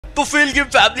तो fail game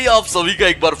family, आप सभी का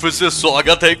एक बार फिर से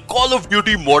स्वागत है call of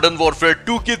duty modern warfare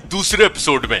 2 के दूसरे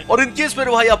एपिसोड में। और इन केस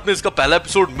मेरे भाई आपने इसका पहला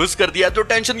एपिसोड मिस कर दिया है तो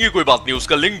टेंशन की कोई बात नहीं,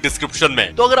 उसका लिंक डिस्क्रिप्शन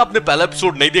में। तो अगर आपने पहला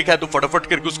एपिसोड नहीं देखा है तो फटाफट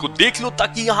करके उसको देख लो,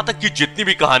 ताकि यहाँ तक की जितनी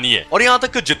भी कहानी है और यहाँ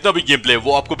तक का जितना भी गेम प्ले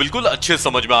वो आपको बिल्कुल अच्छे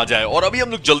समझ में आ जाए। और अभी हम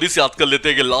लोग जल्दी से याद कर लेते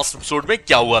हैं कि लास्ट एपिसोड में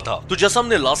क्या हुआ था। तो जैसा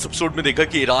हमने लास्ट एपिसोड में देखा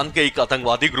कि ईरान का एक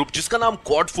आतंकवादी ग्रुप जिसका नाम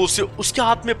क्वाड फोर्स है, उसके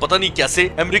हाथ में पता नहीं कैसे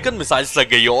अमेरिकन मिसाइल्स लग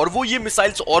गई है। और वो ये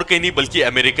मिसाइल्स और कहीं नहीं बल्कि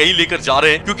अमेरिका ही लेकर जा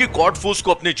रहे हैं, क्योंकि क्वाड फोर्स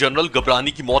को अपने जनरल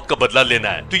घबरानी की मौत का बदला लेना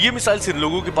है। तो ये मिसाइल्स इन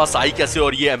लोगों के पास आई कैसे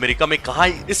और ये अमेरिका में कहाँ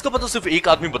आई, इसका पता सिर्फ एक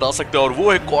आदमी बता सकता है और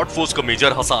वो है क्वाड फोर्स का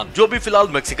मेजर हसन, जो अभी फिलहाल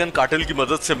मैक्सिकन कार्टेल की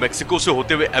मदद से मेक्सिको से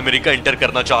होते हुए अमेरिका इंटर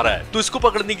करना चाह रहा है। तो इसको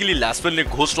पकड़ने के लिए लास्वेल ने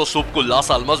घोस्ट और सोप को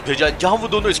लास आल्मास भेजा, जहाँ वो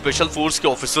दोनों स्पेशल फोर्स के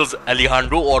ऑफिसर्स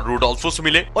एलिहांड्रो और रोडोल्फो से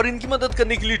मिले। और इनकी मदद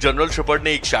करने के लिए जनरल शेपर्ड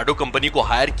ने एक शैडो कंपनी को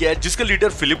हायर किया है, जिसका लीडर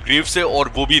फिलिप ग्रीव्स है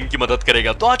और वो भी इनकी मदद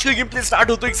करेगा। तो आज का गेम प्ले स्टार्ट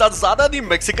होते एक साथ ज्यादा नहीं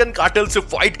मैक्सिकन कार्टेल से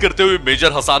फाइट करते हुए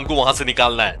मेजर हसन को वहां से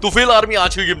निकालना है। तो फेल आर्मी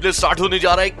आज का गेम प्ले स्टार्ट होने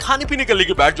जा रहा है। खाने पीने के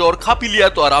लिए बैठ जाओ और खा पी लिया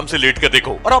तो आराम से लेट कर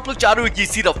देखो। और आप लोग चाह रहे हो कि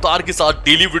इसी रफ्तार के साथ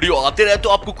डेली वीडियो आते रहे तो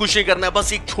आपको कुछ नहीं करना है,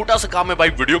 बस एक छोटा सा काम है भाई,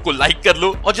 वीडियो को लाइक कर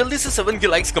लो और जल्दी से 7 के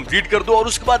लाइक्स कंप्लीट कर दो। और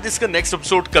उसके बाद इसका नेक्स्ट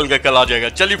एपिसोड कल का कल आ जाएगा।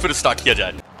 चलिए फिर स्टार्ट किया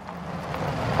जाए।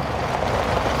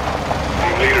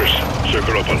 Leaders,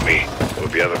 circle up on me.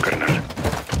 Copiado, carnal.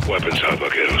 Weapons out,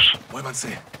 vaqueros.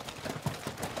 Muévanse.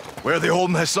 Where are they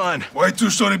holding Hassan? White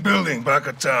two-story building back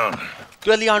of town.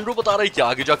 तो एलिहांड्रो बता रहा है कि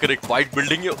आगे जाकर एक व्हाइट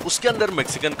बिल्डिंग है, उसके अंदर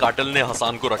मैक्सिकन कार्टेल ने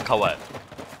हसन को रखा हुआ है।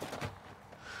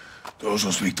 Todos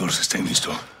los Víctores estén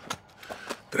listos.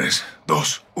 3, 2,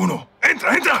 1.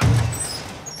 ¡Entra, entra!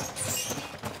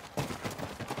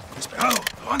 Despejado,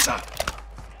 avanza.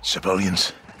 Civilians.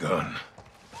 Gone.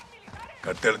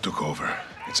 Cartel took over.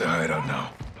 It's a hideout now.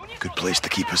 Good place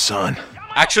to keep Hassan.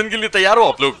 Action के लिए तैयार हो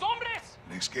आप लोग?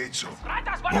 Next gate, so.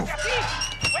 Move.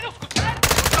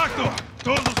 Exacto.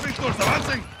 Todos los Víctores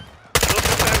avancen. No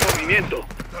se está en movimiento.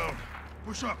 Down.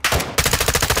 Push up.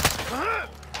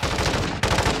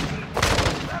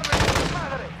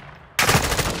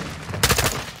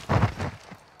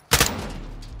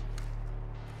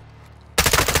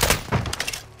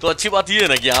 तो अच्छी बात ये है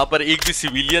ना कि यहाँ पर एक भी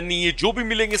सिविलियन नहीं है, जो भी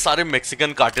मिलेंगे सारे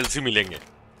मैक्सिकन कार्टेल से मिलेंगे।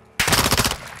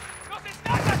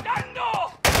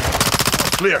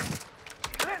 Clear.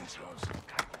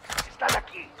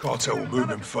 Cartel will move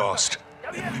them fast.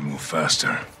 Then we move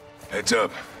faster. Heads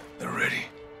up. They're ready.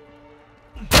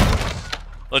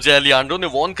 और एलिहांड्रो ने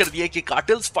वार्न कर दिया कि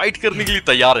कार्टेल्स फाइट करने के लिए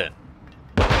तैयार हैं।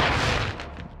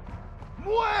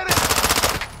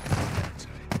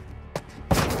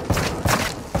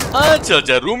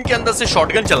 अच्छा, रूम के अंदर से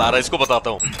शॉटगन चला रहा है, इसको बताता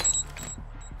हूँ।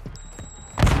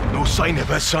 No sign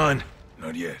of Hassan.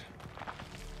 Not yet.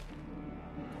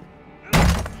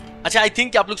 अच्छा, आई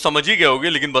थिंक आप लोग समझ ही गए होंगे,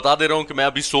 लेकिन बता दे रहा हूँ कि मैं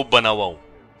अभी सोप बना हुआ हूँ।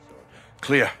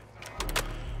 Clear.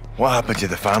 What happened to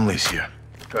the families here?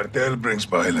 Cartel brings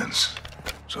violence,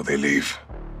 so they leave.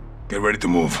 Get ready to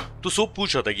move. तो सोप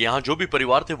पूछ रहा था कि यहाँ जो भी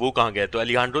परिवार थे वो कहाँ गए। तो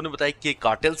एलिहांड्रो ने बताया कि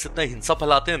कार्टेल्स इतना हिंसा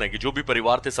फैलाते हैं ना कि जो भी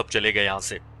परिवार थे सब चले गए यहाँ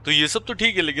से। तो ये सब तो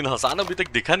ठीक है, लेकिन हसन अभी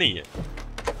तक दिखा नहीं है।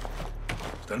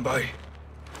 Stand by.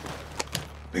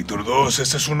 Víctor 2,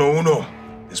 este es 1-1.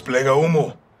 Desplega humo.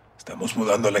 Estamos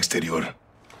mudando al exterior.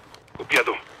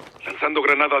 Copiado. Lanzando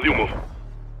granada de humo.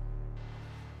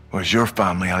 Where's your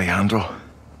family, Alejandro?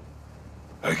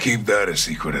 I keep that a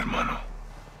secret, hermano.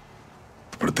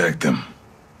 Protect them.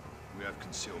 We have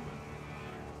concealment.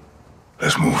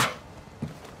 Let's move.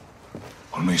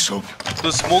 On me, Soap.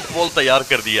 तो smoke wall तैयार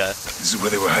कर दिया है। This is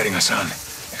where they were hiding Hassan.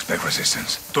 Expect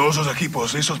resistance. Todos los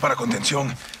equipos listos para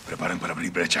contención. Preparen para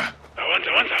abrir brecha. Avanza,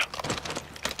 avanza.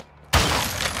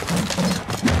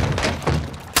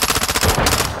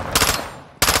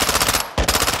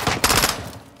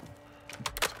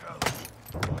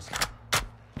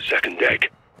 Second deck.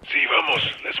 Sí, vamos.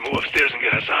 Let's move upstairs and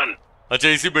get Hassan. अच्छा,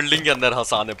 इसी building के अंदर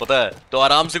हसन है, पता है? तो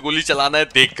आराम से गोली चलाना है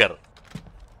देखकर।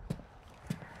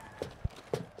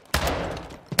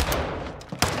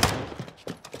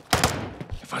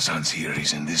 If Hassan's here,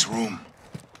 he's in this room.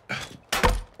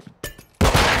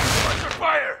 Under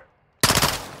fire!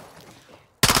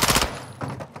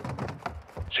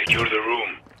 Secure the room.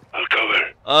 I'll cover.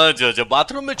 अच्छा,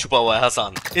 बाथरूम में छुपा हुआ है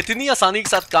हसन। इतनी आसानी के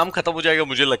साथ काम खत्म हो जाएगा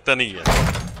मुझे लगता नहीं है।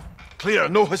 Clear.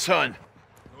 No Hassan.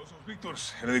 Víctors,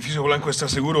 el edificio blanco está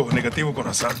seguro, negativo con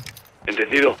Hassan.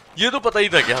 Entendido. ये तो पता ही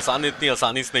था कि हसन इतनी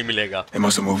आसानी से नहीं मिलेगा। They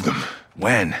must have moved them.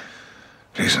 When?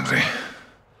 Recently.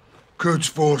 Quds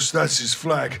Force, that's his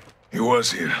flag. He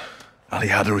was here.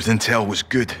 Alejandro's intel was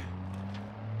good.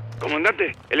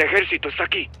 Comandante, el ejército está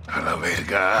aquí. A la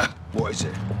verga. What is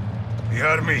it? The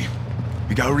army.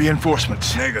 We got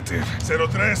reinforcements. Negative.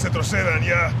 03, retrocedan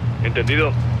ya.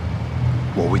 Entendido.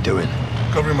 What are we doing?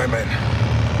 Covering my men.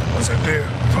 Once they're clear,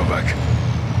 fall back.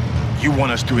 You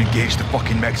want us to engage the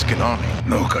fucking Mexican army?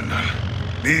 No, carnal.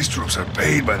 These troops are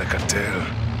paid by the cartel.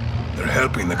 They're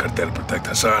helping the cartel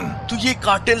protect Hassan. तो ये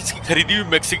cartels की खरीदी हुई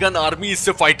Mexican army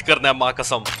इससे fight करना है, माँ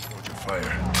कसम। Hold your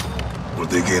fire.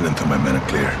 We'll dig in until my men are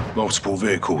clear. Multiple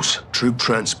vehicles, troop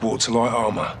transports, light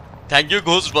armor. Thank you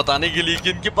ghost बताने के लिए कि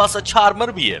इनके पास अच्छा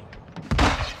आर्मर भी है।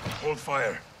 Hold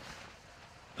fire.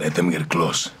 Let them get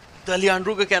close. तो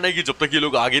एलियांड्रो का कहना है कि जब तक ये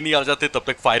लोग आगे नहीं आ जाते तब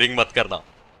तक फायरिंग मत करना।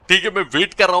 ठीक है, मैं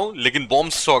वेट कर रहा हूँ, लेकिन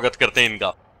बॉम्ब से स्वागत करते हैं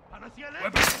इनका।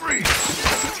 Weapons free.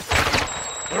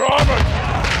 They're armored!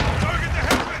 Target the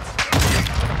helmets.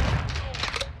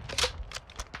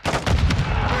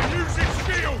 They're using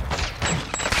shields.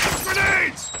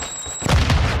 Grenades.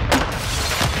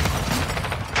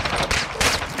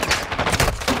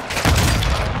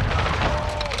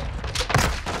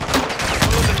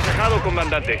 Todo despejado,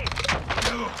 comandante.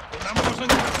 Cuidado, pongámonos en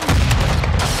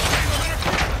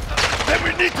Then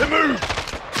we need to move!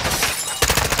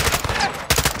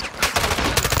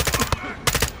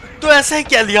 तो ऐसा है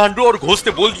कि एलियांड्रो और घोस्ट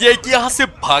ने बोल दिया है कि यहाँ से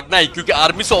भागना है, क्योंकि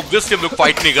आर्मी से ऑब्वियसली हम लोग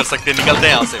फाइट नहीं कर सकते। निकलते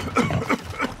हैं यहाँ से।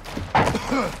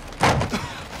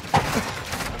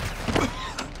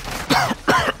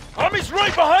 Army's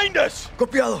right behind us!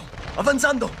 Copiado.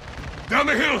 Avanzando. Down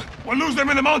the hill. We'll lose them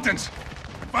in the mountains.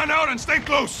 Fan out and stay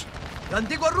close. La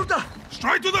antigua ruta.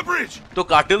 Straight to the bridge. तो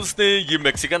कार्टेल्स ने ये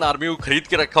मैक्सिकन आर्मी को खरीद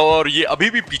के रखा हुआ और ये अभी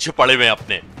भी पीछे पड़े हुए हैं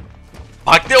अपने।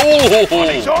 भागते, ओ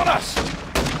He's हो। on us!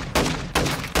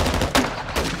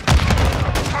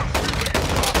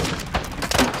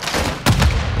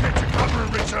 Get to cover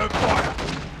and return fire.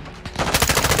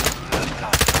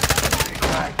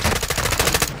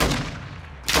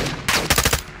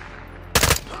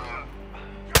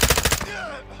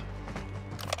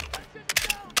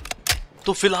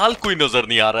 तो फिलहाल कोई नजर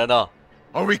नहीं आ रहा है ना।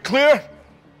 Are we clear?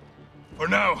 For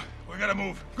now, we gotta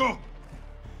move. Go.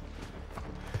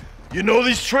 You know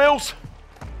these trails?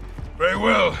 Very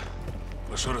well.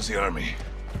 But so does the army.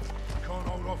 Can't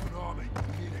hold off an army.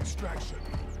 We need extraction.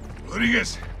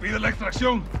 Rodriguez, pide la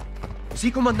extracción.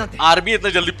 Sí, comandante. Army इतना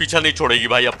जल्दी पीछा नहीं छोड़ेगी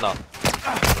भाई अपना। All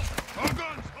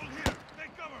guns, hold here.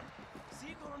 Take cover. Sí,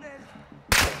 coronel.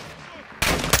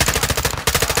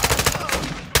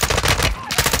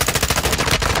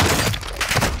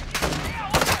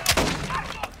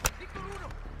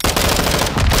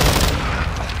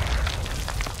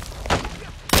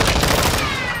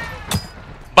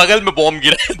 बगल में bomb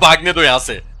गिरा है, भागने दो यहाँ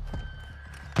से।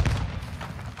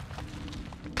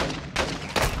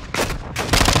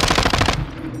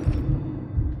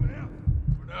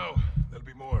 For now, there'll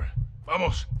be more.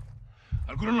 Vamos.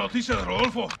 ¿Alguna noticia de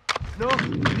Rodolfo? No,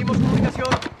 perdimos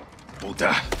comunicación.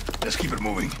 Puta. Let's keep it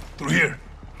moving. Through here.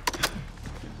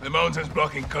 The mountain's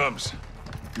blocking comms.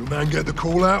 Your man get the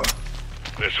call out?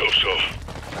 Let's hope so.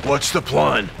 What's the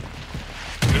plan?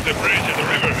 There's the bridge and the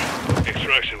river.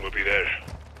 Extraction will be there.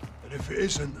 And if it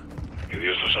isn't, Que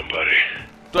Dios los ampare.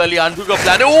 तो एलियांड्रो का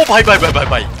plan है। ओ भाई भाई भाई भाई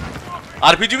भाई,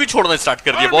 RPG भी छोड़ना स्टार्ट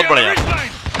कर दिया, बहुत बढ़िया।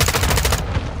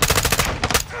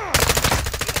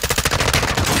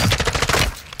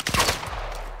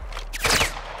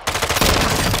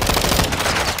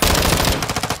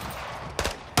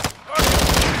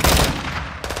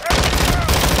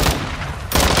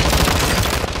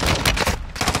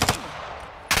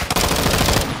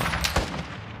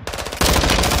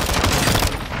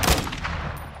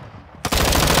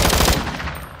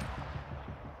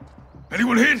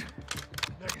 Anyone hit?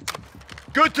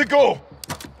 Good to go!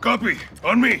 Copy.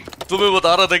 On me. तो मैं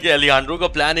बता रहा था कि एलियांड्रो का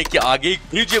प्लान है कि आगे एक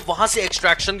ब्रिज है, वहां से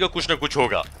एक्सट्रैक्शन का कुछ ना कुछ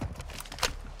होगा।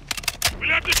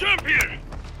 We'll have to jump here.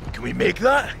 Can we make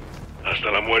that?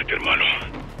 Hasta la muerte, hermano.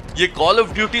 ये कॉल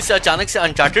ऑफ ड्यूटी से अचानक से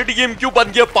अनचार्टेड गेम क्यों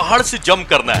बन गया? पहाड़ से जंप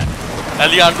करना है।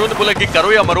 एलियांड्रो ने बोला कि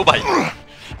करो या मरो भाई।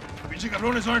 Pinche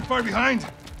cabrones aren't far behind.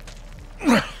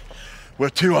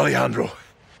 Where to, Alejandro?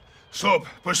 Soap,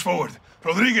 push forward.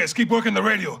 Rodriguez, keep working the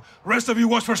radio. Rest of you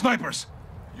watch for snipers.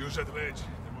 Use that ledge.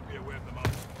 There will be a way up the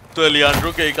mountain. तो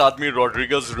एलियांड्रो के एक आदमी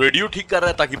Rodrigues radio ठीक कर रहा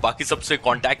है ताकि बाकी सबसे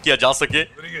कांटेक्ट किया जा सके,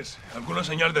 Rodriguez, ¿alguna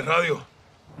señal de radio?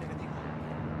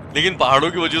 लेकिन पहाड़ों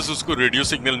की वजह से उसको रेडियो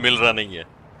सिग्नल मिल रहा नहीं है।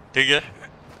 ठीक है,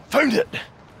 Found it!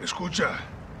 Escucha.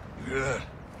 You hear that?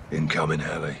 Incoming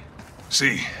alley.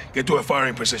 See, get to a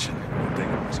firing position. We'll take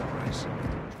them by surprise.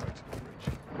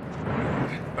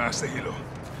 Past the hilo.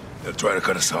 They'll try to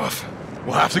cut us off.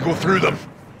 We'll have to go through them.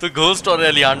 तो ghost और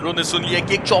एलियांड्रो ने सुन लिया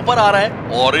कि एक chopper आ रहा है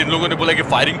और इन लोगों ने बोला कि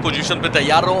फायरिंग पोजीशन पे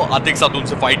तैयार रहो, आते के साथ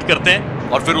उनसे फाइट करते हैं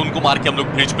और फिर उनको मार के हम लोग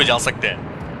ब्रिज पे जा सकते हैं।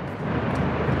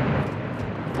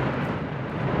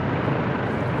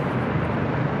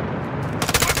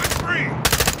 Weapons free!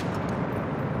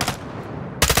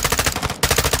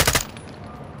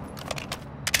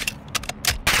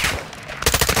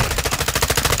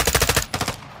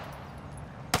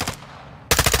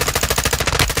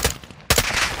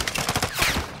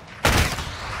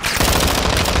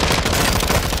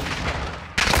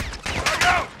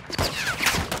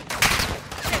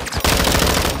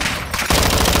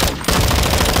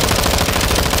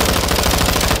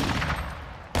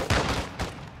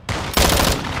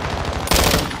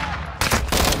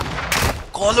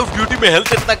 Call of duty में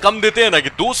हेल्थ इतना कम देते हैं ना कि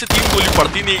 2 से 3 गोली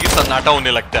पड़ती नहीं है कि सन्नाटा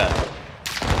होने लगता है।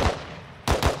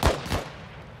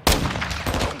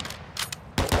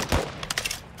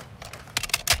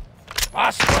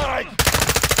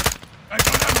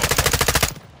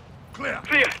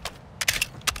 Clear.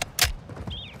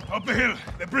 Up the hill.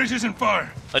 The bridge is in fire.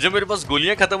 अच्छा मेरे पास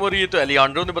गोलियां खत्म हो रही है तो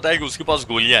एलियांड्रो ने बताया कि उसके पास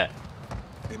गोलियां हैं।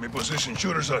 Enemy position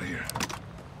shooters out here.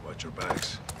 Watch your backs.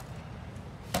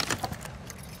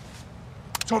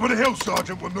 Top of the hill,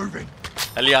 Sergeant. We're moving.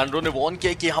 एलियांड्रो ने वार्न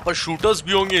किया कि यहाँ पर शूटर्स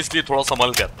भी होंगे इसलिए थोड़ा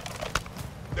संभल कर।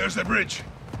 There's the bridge.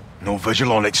 No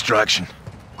visual on extraction.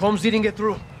 Comms didn't get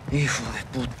through. Hijo de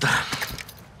puta.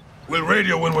 We'll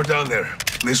radio when we're down there.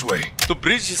 This way. तो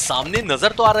ब्रिज सामने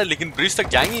नजर तो आ रहा है लेकिन ब्रिज तक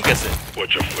जाएंगे कैसे?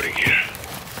 Watch your footing here.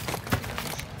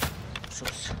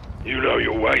 You know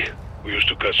your way. We used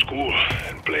to cut school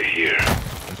and play here.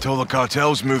 Until the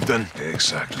cartels moved in.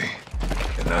 Exactly.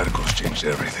 The narcos changed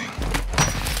everything.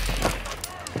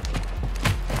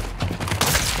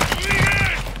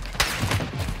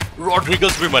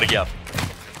 Rodrigues भी मर गया।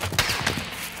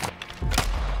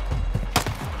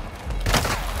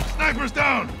 Sniper's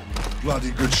down.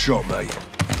 Bloody good shot, mate.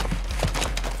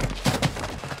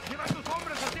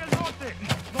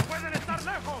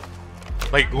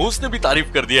 भाई घोष ने भी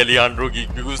तारीफ कर दी एलियांड्रो की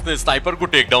क्योंकि उसने स्नाइपर को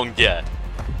टेक डाउन किया है।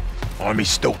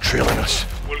 Army's still trailing us.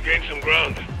 We'll gain some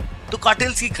ground. तो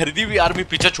कार्टेल्स की खरीदी हुई आर्मी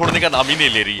पीछा छोड़ने का नाम ही नहीं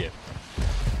ले रही है।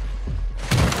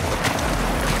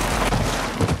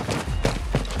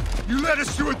 You led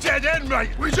us to a dead end,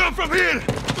 mate. We jump from here.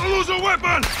 Don't lose a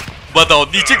weapon. बताओ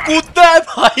नीचे कूदता है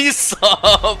भाई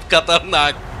साहब,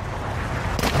 खतरनाक।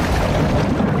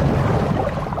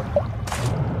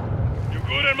 You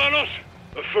good, hermanos?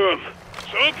 Affirm.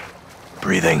 Soap?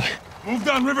 Breathing. Move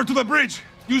downriver to the bridge.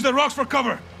 Use the rocks for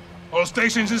cover. All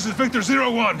stations, this is Victor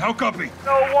 01. How copy?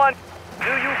 No one.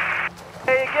 Do you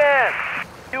say again?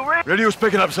 You Radio's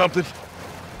picking up something.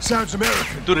 Sounds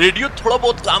American. तो radio थोड़ा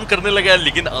बहुत काम करने लगा है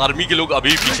लेकिन army के लोग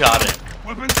अभी पीछे आ रहे हैं।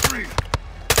 Weapons free.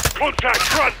 Contact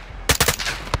front.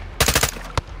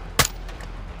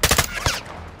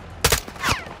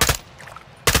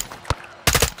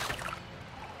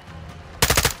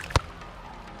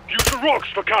 Use the rocks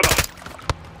for cover.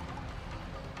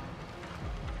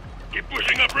 Keep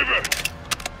pushing up river.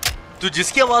 तो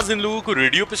जिसकी आवाज इन लोगों को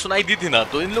रेडियो पे सुनाई दी थी ना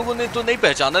तो इन लोगों ने तो नहीं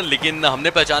पहचाना लेकिन हमने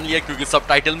पहचान लिया क्योंकि सब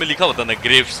टाइटल में लिखा होता ना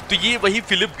ग्रेव्स। तो ये वही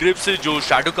फिलिप ग्रेव्स है जो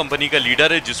शैडो कंपनी का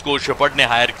लीडर है जिसको शेपर्ड ने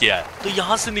हायर किया है। तो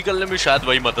यहाँ से निकलने में शायद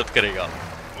वही मदद करेगा।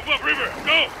 Move up river.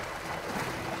 Go.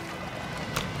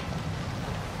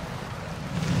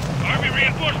 Army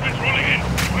reinforcements rolling in.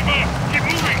 Move up. Keep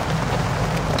moving.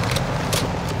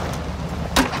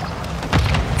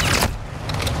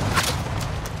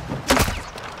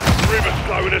 The river's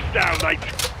slowing us down, mate.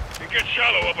 It gets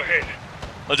shallow up ahead.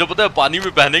 और जो पता है पानी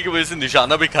में बहने की वजह से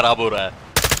निशाना भी खराब हो रहा है।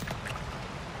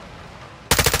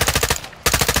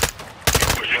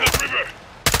 Keep pushing up river.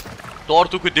 तो और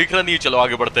तो कोई दिख रहा नहीं है, चलो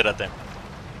आगे बढ़ते रहते हैं।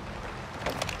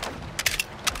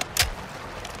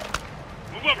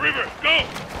 Move up river. Go.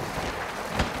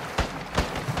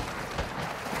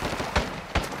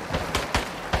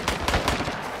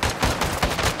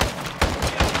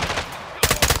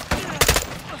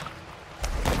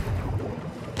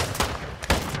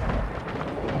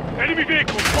 Enemy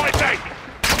vehicle, right tank.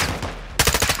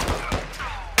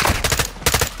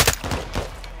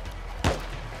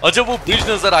 अच्छा वो ब्रिज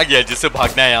नजर आ गया है जिससे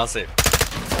भागना है यहाँ से।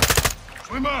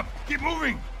 Swim up. Keep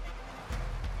moving.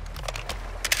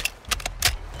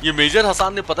 ये मेजर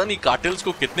हसन ने पता नहीं कार्टेल्स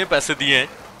को कितने पैसे दिए हैं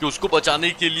कि उसको बचाने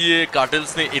के लिए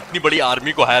कार्टेल्स ने इतनी बड़ी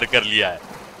आर्मी को हायर कर लिया है।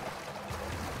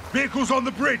 Vehicles on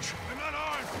the bridge. I'm not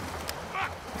armed.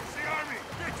 Fuck. It's the army.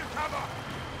 Get to cover.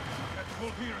 Have to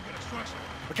hold here and get extraction.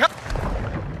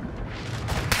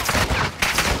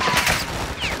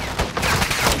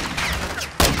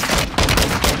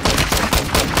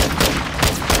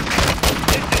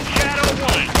 This is Shadow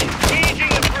 1.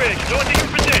 Engaging the bridge. North of your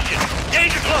position.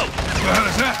 Danger close. What the hell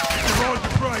is that? They're on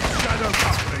the bridge, Shadow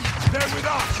Company. They're with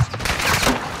us.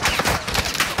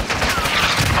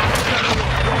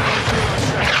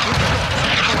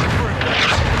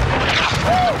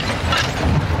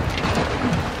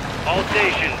 All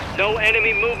stations. No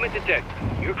enemy movement detected.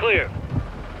 You're clear.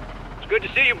 It's good to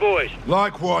see you boys.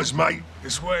 Likewise, mate.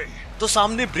 This way. तो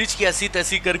सामने bridge की ऐसी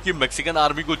तैसी करके Mexican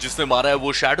army को जिसने मारा है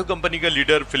वो शैडो कंपनी का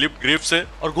लीडर फिलिप ग्रेव्स है।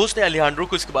 और घोष ने एलियांड्रो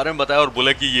को इसके बारे में बताया और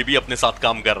बोला कि ये भी अपने साथ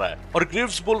काम कर रहा है। और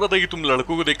ग्रेव्स बोल रहा था कि तुम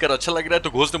लड़कों को देखकर अच्छा लग रहा है, तो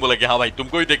घोष ने बोला कि हाँ भाई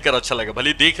तुमको ही देखकर अच्छा लगा,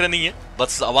 भले देख रहे नहीं है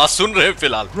बस आवाज सुन रहे हैं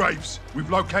फिलहाल। Graves,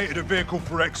 we've located a vehicle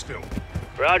for exfil.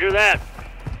 Roger that.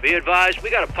 Be advised, we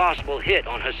got a possible hit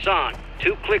on Hassan,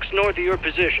 2 clicks north of your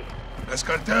position. That's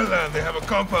cartel land. They have a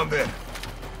compound there.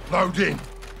 Load in.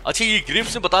 अच्छा, ये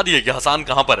ग्रिफ्स ने बता दिया कि हसान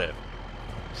कहाँ पर है।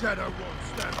 Shadow 1,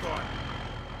 stand by.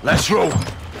 Let's roll.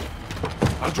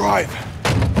 I'll drive.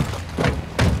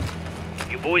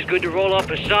 You boys good to roll off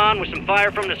Hassan with some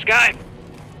fire from the sky?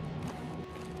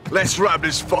 Let's wrap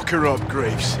this fucker up,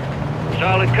 Graves.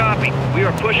 Solid copy. We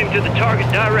are pushing to the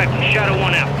target directly. Shadow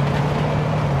 1 out.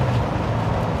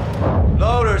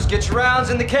 Loaders, get your rounds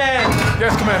in the can.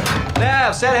 Yes, Commander.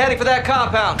 Nav, set heading for that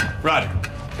compound. Roger.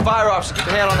 Fire officer, keep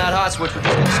a hand on that hot switch. We're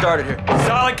just getting started here.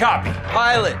 Solid copy.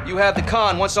 Pilot, you have the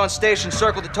con. Once on station,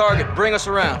 circle the target. Bring us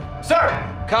around. Sir.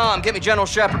 Com, get me General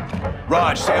Shepard.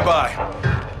 Raj, stand by.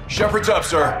 Shepard's up,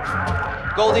 sir.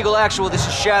 Gold Eagle Actual, this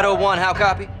is Shadow 1. How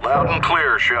copy? Loud and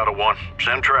clear, Shadow 1.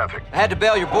 Send traffic. I had to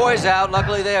bail your boys out.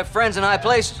 Luckily, they have friends in high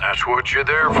places. That's what you're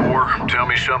there for. Tell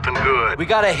me something good. We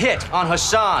got a hit on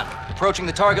Hassan. Approaching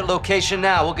the target location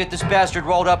now. We'll get this bastard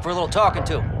rolled up for a little talking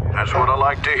to. That's what I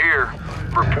like to hear.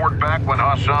 Report back when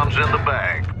Hassan's in the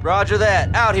bag. Roger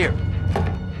that. Out here.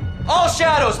 All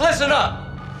Shadows, listen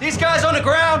up. These guys on the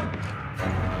ground,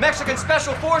 Mexican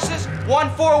Special Forces,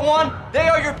 141, they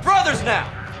are your brothers now.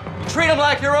 You treat them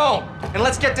like your own. And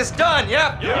let's get this done,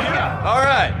 yeah? Yeah. All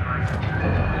right.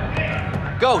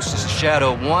 Ghost, this is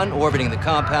Shadow 1, orbiting the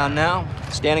compound now.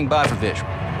 Standing by for visual.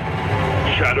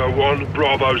 Shadow 1,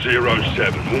 Bravo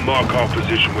 07. We'll mark our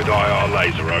position with IR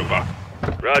laser, over.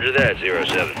 Roger that,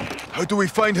 07. How do we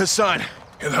find Hassan?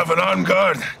 He'll have an armed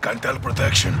guard. Can't tell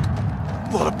protection. A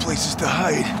lot of places to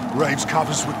hide. Graves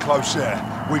covers with close air.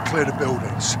 We clear the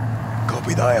buildings.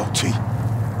 Copy the ILT.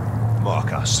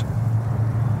 Mark us.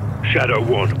 Shadow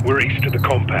 1, we're east of the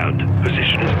compound.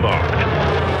 Position is marked.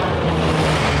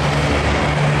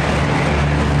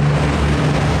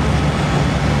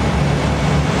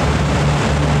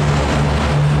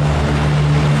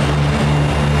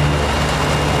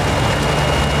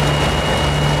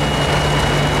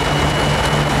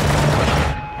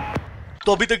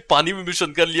 तो अभी तक पानी में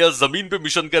mission कर लिया, जमीन पे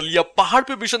mission कर लिया, पहाड़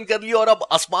पे मिशन कर लिया और अब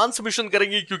आसमान से मिशन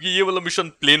करेंगे क्योंकि ये वाला मिशन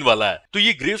प्लेन वाला है। तो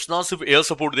ये ग्रेव्स ना सिर्फ एयर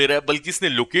सपोर्ट दे रहा है बल्कि इसने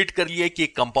लोकेट कर लिया है कि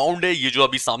एक कंपाउंड है, ये जो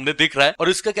अभी सामने दिख रहा है, और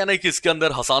इसका कहना है कि इसके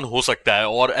अंदर हसान हो सकता है।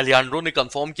 और एलियांड्रो ने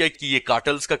कंफर्म किया कि ये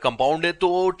कार्टेल्स का कंपाउंड है,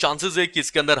 तो चांसेस है कि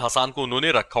इसके अंदर हसान को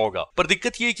उन्होंने रखा होगा। पर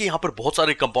दिक्कत ये है कि यहाँ पर बहुत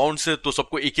सारे कंपाउंड्स है, तो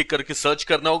सबको एक एक करके सर्च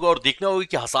करना होगा और देखना होगा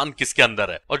कि हसान किसके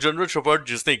अंदर है। और जनरल शेपर्ड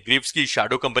जिसने ग्रेव्स की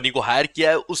शैडो कंपनी को हायर किया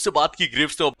है, उससे बात की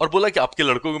ग्रेव्स ने और बोला कि आपके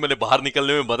लड़कों को मैंने बाहर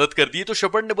निकलने में मदद कर दी। तो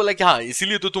शेपर्ड ने बोला कि हाँ,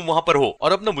 इसीलिए तो तुम वहां पर हो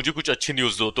और अब ना मुझे कुछ अच्छी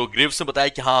न्यूज दो। तो ग्रेव्स ने बताया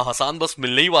कि हाँ, हसान बस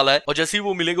मिलने ही वाला है और जैसे ही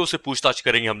वो मिलेगा उसे पूछताछ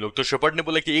करेंगे हम लोग। तो शेपर्ड ने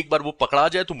बोला कि एक बार वो पकड़ा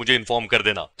जाए तो मुझे इन्फॉर्म कर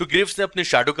देना। तो ग्रेव्स ने अपने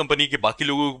शैडो कंपनी के बाकी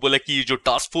लोगों को बोला कि ये जो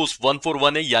टास्क फोर्स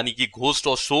 141 है, यानी कि घोस्ट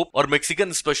और सोप और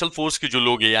मैक्सिकन स्पेशल फोर्स के जो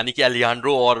लोग हैं, यानी कि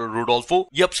एलियांड्रो और रोडोल्फो,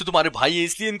 ये अब से तुम्हारे भाई है,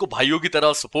 इसलिए इनको भाइयों की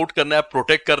तरह सपोर्ट करना है,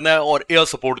 प्रोटेक्ट करना है और एयर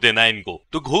सपोर्ट देना है इनको।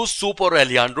 तो घोस्ट, सोप और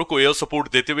एलियांड्रो को एयर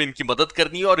सपोर्ट देते हुए इनकी मदद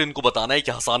करनी है और इनको बताना है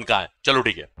कि हसान कहाँ है। चलो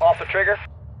ठीक है। Off the trigger.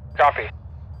 Copy.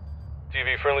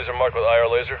 TV friendlies are marked with IR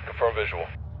laser. Confirm visual.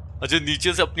 अच्छा,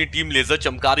 नीचे से अपनी टीम लेजर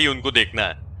चमका रही है, उनको देखना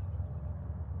है।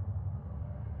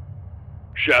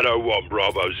 Shadow 1,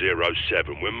 Bravo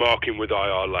 07. We're marking with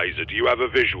IR laser. Do you have a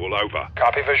visual, over?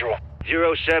 Copy visual.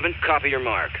 07, copy your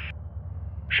mark.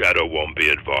 Shadow 1, be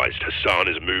advised.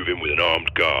 Hassan is moving with an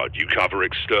armed guard. You cover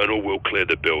external, we'll clear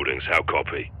the buildings. How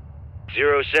copy?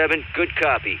 07, good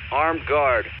copy. Armed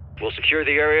guard. We'll secure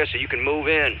the area so you can move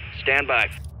in. Stand by.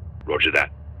 Roger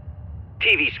that.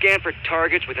 TV, scan for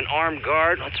targets with an armed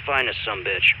guard. Let's find us some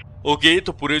bitch. Okay,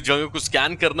 तो पूरे जगह को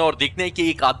scan करना और देखना है कि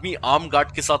एक आदमी आर्म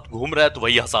गार्ड के साथ घूम रहा है, तो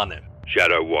वही हसान है।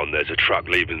 Shadow 1, there's a truck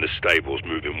leaving the stables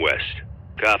moving west.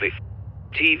 Copy.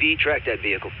 TV, track that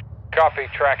vehicle. Copy,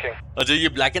 tracking. अच्छा, ये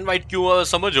ब्लैक एंड व्हाइट क्यों है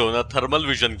समझो ना, थर्मल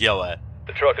विजन किया हुआ है।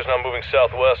 The truck is now moving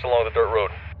southwest along the dirt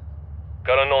road.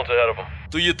 Got unknowns ahead of him.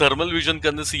 तो ये थर्मल विजन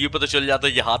करने से ये पता चल जाता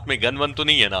है ये हाथ में गन वन तो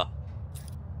नहीं है ना।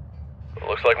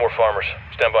 Looks like more farmers.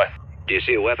 Stand by. Do you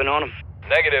see a weapon on him?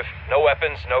 Negative. No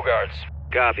weapons, no guards.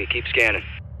 Copy, keep scanning.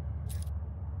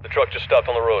 The truck just stopped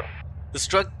on the road. इस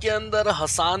ट्रक के अंदर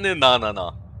हसान है? ना ना ना।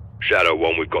 Shadow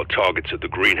 1, we've got targets at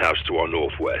the greenhouse to our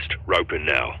northwest. Roping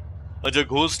now. अच्छा,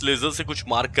 ghost laser से कुछ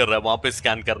मार्क कर रहा है, वहां पे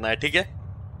स्कैन करना है, ठीक है।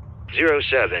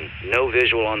 07, no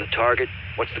visual on the target.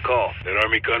 What's the call? An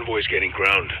army convoy's getting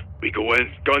ground. We go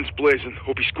in, guns blazing,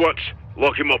 hope he squats.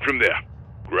 Lock him up from there.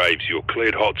 Graves, you're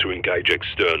cleared hot to engage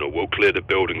external. We'll clear the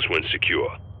buildings when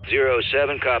secure.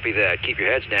 07, copy that. Keep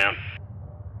your heads down.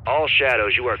 All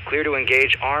Shadows, you are clear to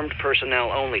engage armed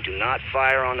personnel only. Do not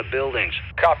fire on the buildings.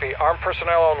 Copy. Armed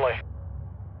personnel only.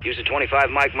 Use the 25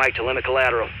 mic to limit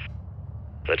collateral.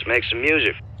 Let's make some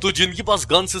music. तो जिनके पास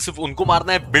gun से सिर्फ उनको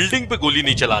मारना है, building पे गोली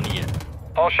नहीं चलानी है।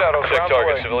 All Shadows, check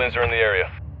target. Civilians are in the area.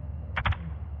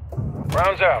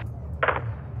 Rounds out.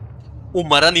 वो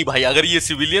मरा नहीं भाई, अगर ये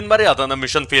सिविलियन मरे आता ना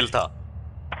मिशन फेल था।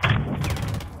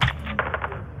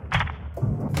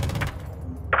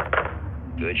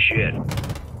 Good shit.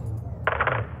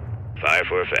 Fire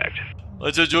for effect.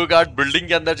 अच्छा, जो गार्ड बिल्डिंग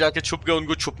के अंदर जाके छुप गए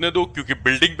उनको छुपने दो, क्योंकि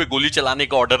बिल्डिंग पे गोली चलाने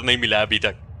का ऑर्डर नहीं मिला अभी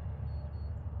तक।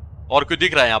 और कोई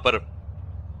दिख रहा है यहाँ पर?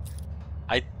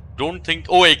 I don't think.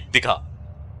 ओ, एक दिखा।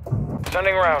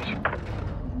 Sending rounds.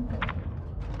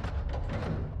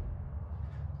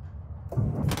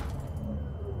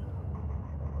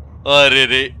 अरे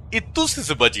रे, इत्तू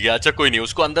से बच गया। अच्छा कोई नहीं,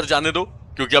 उसको अंदर जाने दो,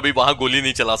 क्योंकि अभी वहां गोली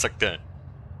नहीं चला सकते हैं।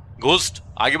 घोस्ट,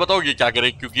 आगे बताओगे क्या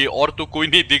करें, क्योंकि और तो कोई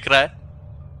नहीं दिख रहा है।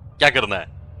 क्या करना है?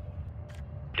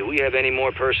 Do we have any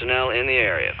more personnel in the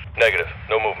area? Negative.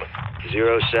 No movement.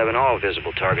 07, all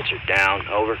visible targets are down.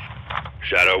 Over.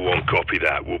 Shadow 1, copy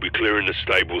that. We'll be clearing the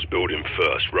stables building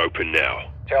first. Roping now.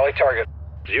 Tally target.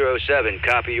 07,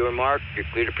 copy your mark. You're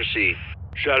clear to proceed.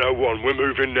 Shadow 1, we're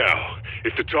moving now.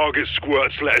 If the target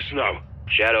squirts, let us know.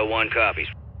 Shadow 1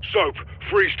 copies. Soap,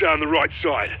 freeze down the right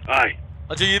side. Aye.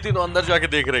 अच्छा, ये तीनों अंदर जाके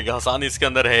देख रहे हैं कि हसान इसके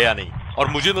अंदर है या नहीं। और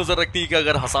मुझे नजर रखती है कि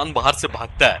अगर हसान बाहर से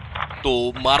भागता है तो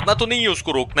मारना तो नहीं है,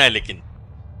 उसको रोकना है। लेकिन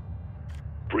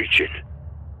Breach it.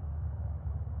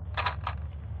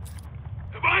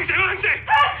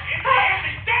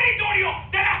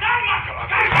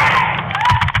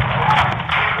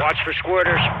 Watch for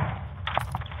squirters.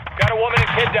 Got a woman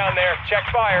and kid down there. Check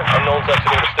fire. Unknown's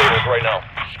exiting the stables right now.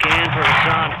 Scan for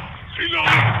Hassan.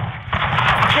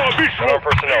 Armed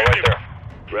personnel right there.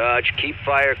 Raj, keep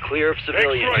fire clear of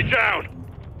civilians. X-ray down.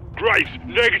 Graves,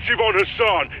 negative on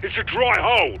Hassan. It's a dry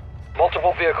hole.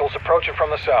 Multiple vehicles approaching from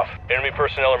the south. Enemy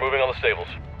personnel are moving on the stables.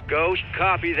 Ghost,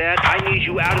 copy that. I need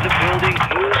you out of the building.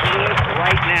 Move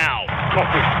right now.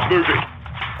 Copy. Moving.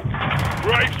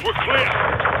 Graves, we're clear.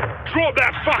 Drop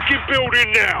that fucking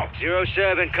building now.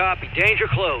 07, copy. Danger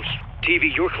close.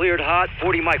 TV, you're cleared hot.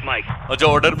 40 Mike. अच्छा,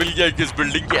 order मिल गया कि इस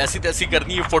building की ऐसी तैसी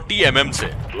करनी है 40 mm से।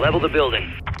 Level the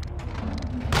building.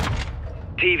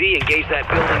 TV, engage that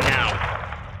building now.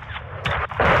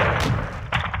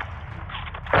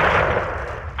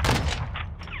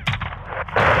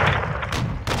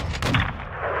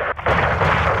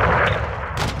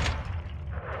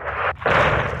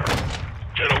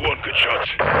 Channel 1, good shots.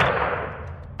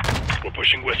 We're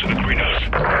pushing west of the greenhouse.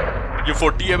 ये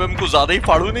 40 mm को ज्यादा ही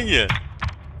फाड़ू नहीं है।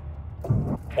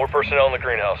 More personnel in the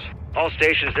greenhouse. All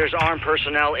stations, there's armed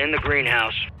personnel in the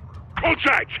greenhouse.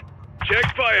 Contact! Check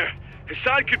fire.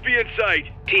 Hassan could be inside.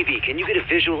 TV, can you get a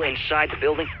visual inside the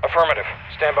building? Affirmative.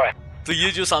 Stand by. तो ये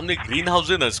जो सामने green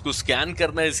house है ना, इसको scan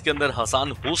करना है। इसके अंदर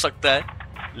हसान हो सकता है,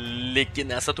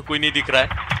 लेकिन ऐसा तो कोई नहीं दिख रहा है।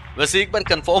 वैसे एक बार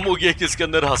कंफर्म हो गया कि इसके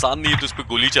अंदर हसान नहीं है तो इस पे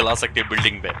गोली चला सकते हैं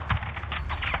बिल्डिंग पे।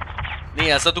 नहीं,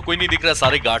 ऐसा तो कोई नहीं दिख रहा है,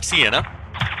 सारे गार्ड्स ही है ना।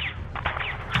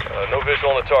 No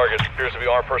visual on the target. Appears to be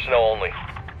armed personnel only.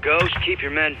 Ghost, keep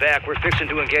your men back. We're fixing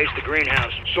to engage the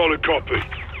greenhouse. Solid copy.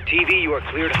 TV, you are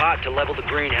cleared hot to level the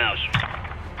greenhouse.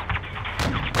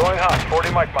 Going hot.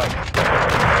 40 Mike.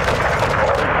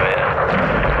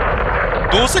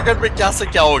 2 second में क्या से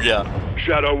क्या हो गया।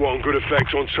 Shadow 1, good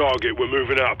effects on target. We're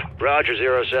moving up. Roger,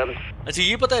 07. अच्छा,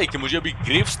 ये पता है कि मुझे अभी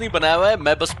ग्रेव्स नहीं बनाया हुआ है,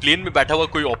 मैं बस प्लेन में बैठा हुआ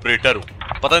कोई ऑपरेटर हूँ,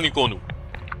 पता नहीं कौन हूँ।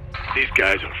 These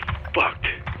guys are fucked.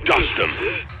 Dust them.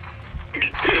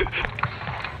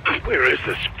 Where is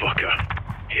this fucker?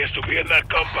 He has to be in that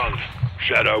compound.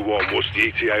 Shadow 1, what's the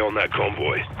ETA on that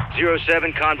convoy?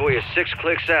 07, convoy is 6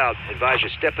 clicks out. Advise you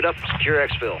step it up, secure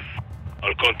exfil.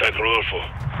 I'll contact Rodolfo.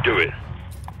 Do it.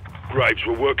 Graves,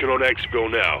 we're working on exfil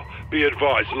now. Be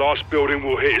advised, last building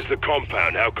we'll hit is the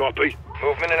compound. How copy?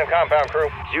 Movement in the compound, crew.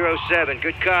 07,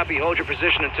 good copy. Hold your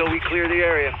position until we clear the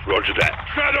area. Roger that.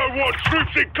 Shadow 1,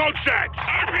 troops in contact!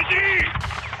 RPG!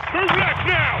 Move left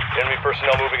now! Enemy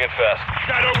personnel moving in fast.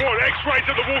 Shadow 1, X-ray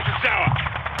to the water tower!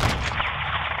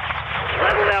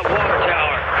 Level that water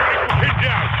tower. Pin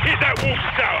down! Hit that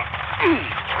water tower!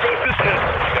 Got this hit!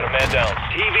 Got a man down.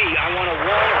 TV, I want a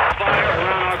wall of fire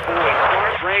around our boys.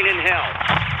 Start raining hell.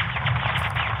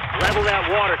 Level that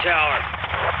water tower.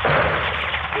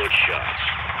 Good shots.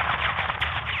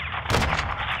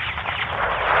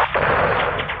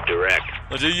 Direct.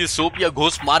 अच्छा, ये soap या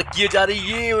ghost mark किए जा रही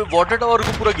है, ये water tower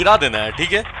को पूरा गिरा देना है,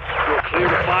 ठीक है? We're clear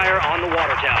to fire on the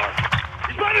water tower.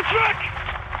 He's by the truck!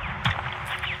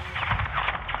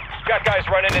 Got guys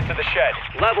running into the shed.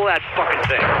 Level that fucking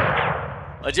thing.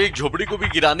 अच्छा, एक झोपड़ी को भी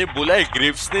गिराने बोला है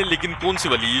ग्रेव्स ने, लेकिन कौन सी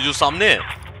वाली? ये जो सामने है।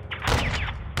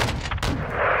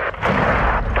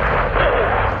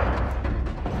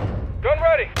 Gun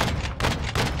ready.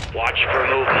 Watch for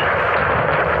movement.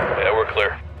 Yeah, we're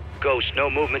clear. Ghost, no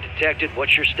movement detected.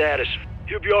 What's your status?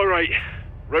 You'll be alright.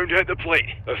 Round at the plate.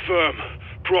 Affirm.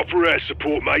 Proper air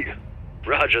support, mate.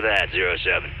 Roger that,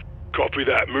 07. Copy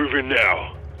that. Moving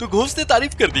now. तो ghost ने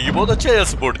तारीफ कर दी, बहुत अच्छा है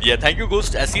support किया, thank you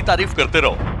ghost, ऐसी ही तारीफ करते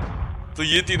रहो। तो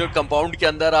ये तीनों कंपाउंड के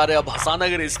अंदर आ रहे हैं। अब हसन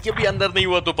अगर इसके भी अंदर नहीं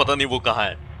हुआ तो पता नहीं वो कहाँ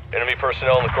है। Enemy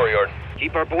personnel in the courtyard.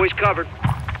 Keep our boys covered.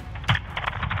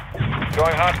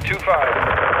 Going hot 2-5.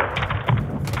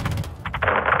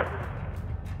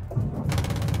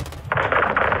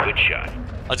 Good shot.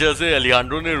 अच्छा, जैसे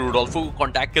एलियांड्रो ने रोडोल्फो को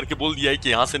कांटेक्ट करके बोल दिया है कि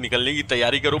यहाँ से निकलने की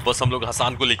तैयारी करो, बस हम लोग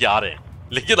हसन को लेके आ रहे हैं,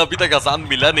 लेकिन अभी तक हसन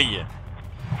मिला नहीं है।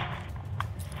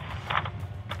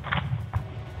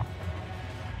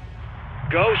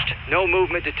 Ghost, no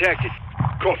movement detected.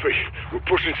 Copy. We're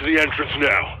pushing to the entrance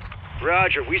now.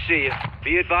 Roger, we see you.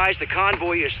 Be advised the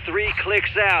convoy is 3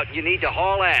 clicks out. You need to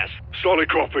haul ass. Solid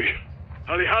copy.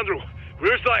 Alejandro,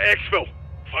 where's that exfil?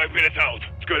 5 minutes out.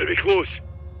 It's going to be close.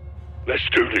 Let's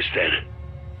do this then.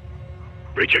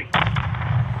 Reaching.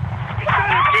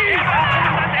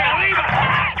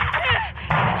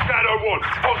 Shadow 1,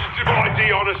 positive ID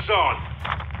on Hassan.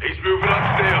 He's moving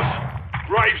upstairs.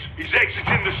 Graves, he's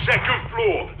exiting the 2nd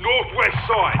floor, northwest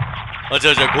side.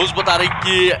 अच्छा, ghost बता रही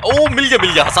कि ओ मिल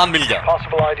गया, हसन मिल गया।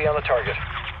 Possible ID on the target.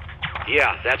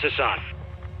 Yeah, that's Hassan.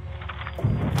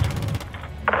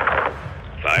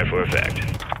 Fire for effect.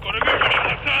 Got a movement on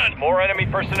Hassan. More enemy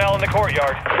personnel in the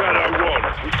courtyard. Shadow 1,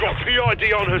 we've got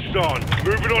PID on Hassan.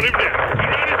 Moving on him now.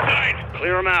 Get inside.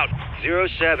 Clear him out.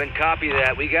 07, copy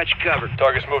that. We got you covered.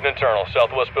 Target's moved internal.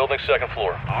 Southwest building, 2nd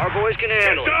floor. Our boys can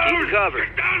handle it. Keep him covered.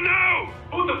 Get down now!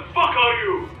 Who the fuck are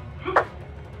you?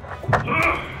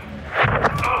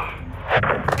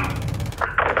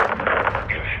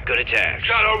 Good attack.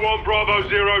 Shadow 1 Bravo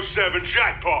 07,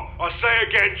 jackpot. I say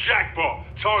again, jackpot.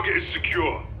 Target is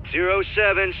secure.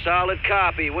 07, solid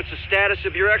copy. What's the status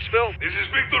of your exfil? This is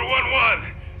Victor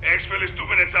 1-1. Exfil is 2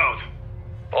 minutes out.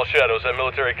 All shadows, that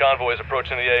military convoy is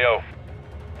approaching the AO.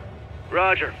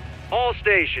 Roger. All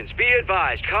stations, be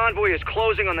advised. Convoy is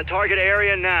closing on the target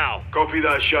area now. Copy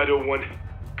that, Shadow 1.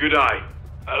 Good eye.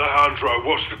 Alejandro,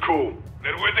 what's the call?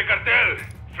 They're with the cartel.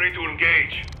 Free to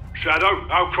engage. Shadow,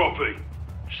 how copy?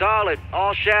 Solid.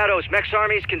 All shadows. Mex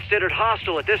Army is considered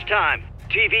hostile at this time.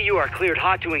 TV, you are cleared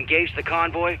hot to engage the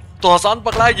convoy. तो हसन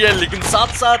पकड़ा गया, लेकिन साथ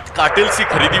साथ cartel से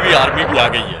खरीदी हुई army भी आ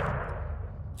गई है।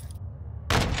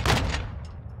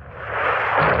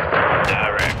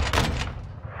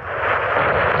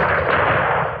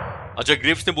 अच्छा,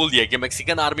 ग्रेव्स ने बोल दिया कि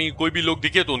मैक्सिकन आर्मी कोई भी लोग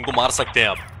दिखे तो उनको मार सकते हैं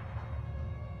अब।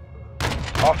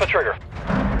 Off the trigger.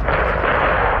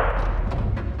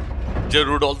 जो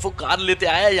रोडोल्फो कार लेते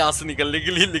आया यहाँ से निकलने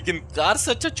के लिए, लेकिन कार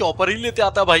से अच्छा चॉपर ही लेते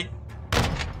आता भाई।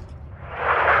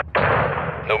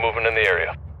 No movement in the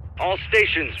area. All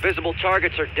stations, visible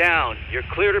targets are down. You're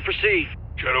clear to proceed.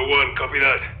 Shadow 1, copy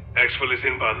that. Exfil is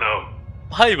inbound now.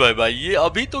 भाई ये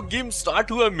अभी तो गेम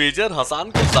स्टार्ट हुआ, मेजर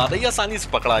हसन को ज्यादा ही आसानी से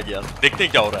पकड़ा गया। देखते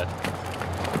हैं क्या हो रहा है।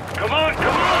 Come on,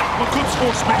 come on! We're good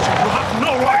sports, Major. You have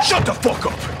no right. Shut the fuck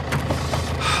up.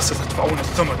 Se te va un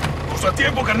estómago. Usa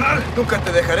tiempo, carnal. Nunca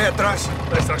te dejaré atrás.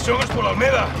 La extracción es por la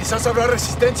Almeda. Quizás habrá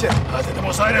resistencia.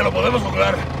 Tenemos aire, lo podemos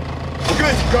lograr.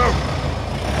 Okay, go.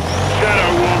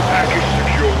 Shadow 1, package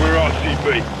secure. We're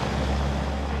RCB.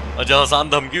 अच्छा, हसन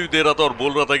धमकी भी दे रहा था और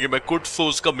बोल रहा था कि मैं कुड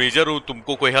फोर्स का मेजर हूँ,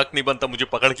 तुमको कोई हक नहीं बनता मुझे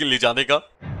पकड़ के ले जाने का।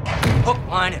 Hook,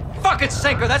 line, and fucking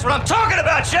sinker. That's what I'm talking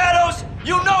about, Shadows.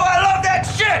 You know I love that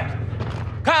shit.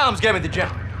 Comms, give me the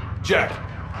jump. Jack.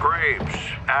 Graves,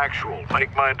 actual,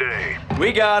 make my day.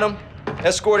 We got him.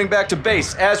 Escorting back to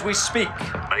base as we speak.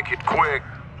 Make it quick.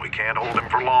 We can't hold him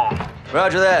for long.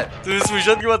 Roger that. तो इस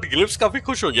mission के बाद ग्लिप्स काफी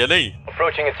खुश हो गया नहीं?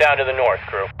 Approaching a town to the north,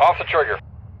 crew. Off the trigger.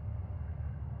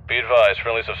 Be advised,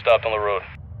 friendlies have stopped on the road.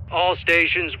 All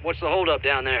stations, what's the holdup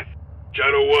down there?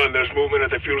 Shadow 1, there's movement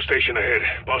at the fuel station ahead.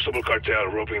 Possible cartel,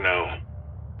 roping now.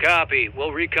 Copy.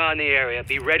 We'll recon the area.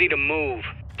 Be ready to move.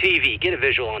 TV, get a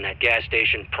visual on that gas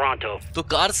station, pronto. तो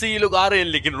car से ये लोग आ रहे हैं,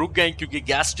 लेकिन रुक गए क्योंकि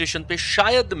गैस स्टेशन पे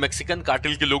शायद मैक्सिकन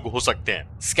कार्टेल के लोग हो सकते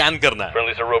हैं। स्कैन करना है।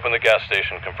 Friendlies are roping the gas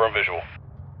station. Confirm visual.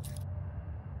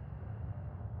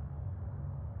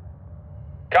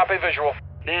 Copy visual.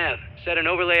 Nav, set an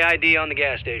overlay ID on the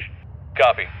gas station.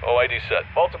 Copy. OID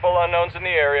set. Multiple unknowns in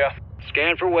the area.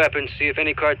 Scan for weapons, see if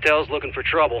any cartel's looking for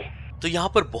trouble. तो यहाँ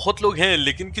पर बहुत लोग हैं,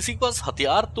 लेकिन किसी के पास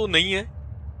हथियार तो नहीं है।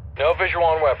 No visual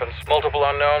on weapons. Multiple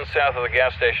unknowns south of the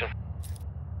gas station.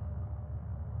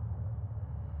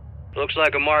 Looks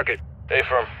like a market.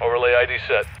 A-firm. Overlay ID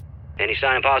set. Any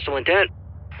sign of hostile intent?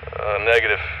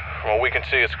 Negative. From what we can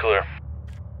see, it's clear.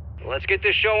 Let's get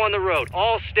this show on the road.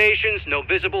 All stations, no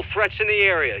visible threats in the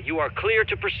area. You are clear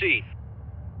to proceed.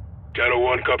 Shadow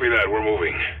 1, copy that. We're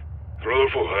moving.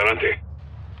 Rodolfo, adelante.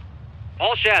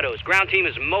 All shadows, ground team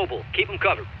is mobile. Keep them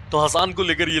covered. तो हसन को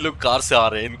लेकर ये लोग car से आ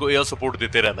रहे हैं, इनको air support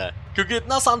देते रहना है। क्योंकि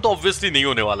इतना आसान तो ऑब्वियसली नहीं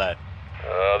होने वाला है।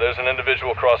 There's an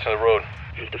individual crossing the road.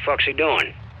 What the fuck's he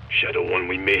doing? Shadow 1,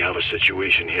 we may have a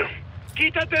situation here.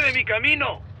 Quítate de mi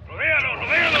camino! Rodéalo,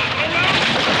 rodéalo,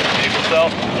 Vehicle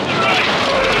south.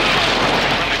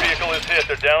 Friendly vehicle is hit.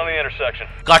 They're down in the intersection.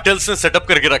 Cartels ने setup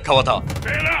करके रखा हुआ था।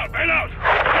 Bail out, bail out!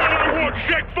 Shadow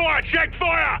 1, check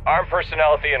fire! Armed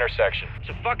personnel at the intersection. It's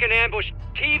a fucking ambush.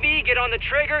 TV, get on the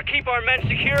trigger, keep our men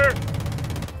secure.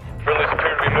 Friendlies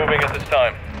appear to be moving at this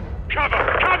time. Cover,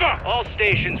 cover! All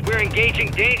stations, we're engaging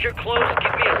danger close.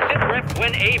 Give me a sit rep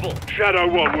when able. Shadow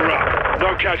 1, we're up. No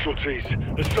casualties.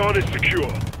 The sun is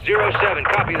secure. 07,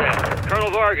 copy that.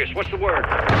 Colonel Vargas, what's the word?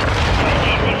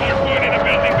 Hardpoint in a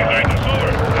building behind us,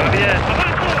 over. Copy that.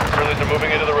 Friendlies are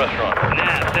moving into the restaurant.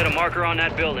 Nav, set a marker on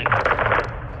that building.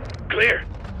 Clear.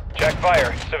 Check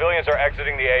fire. Civilians are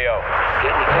exiting the AO.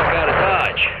 Getting the fuck out of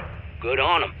Dodge. Good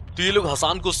on them. तो ये लोग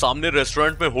हसान को सामने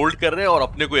restaurant में hold कर रहे हैं और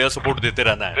अपने को एयर सपोर्ट देते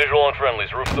रहना है। Visual on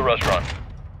friendlies. Roof of the restaurant.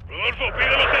 Rodolfo,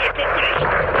 pide los helicópteros.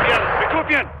 Me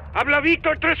copian. Habla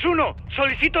Víctor 3-1.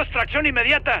 Solicito extracción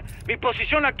inmediata. Mi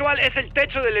posición actual es el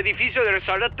techo del edificio de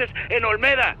restaurantes en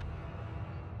Olmeda.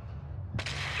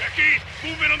 Jackie,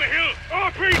 movement on the hill.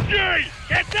 RPG!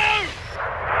 Get down!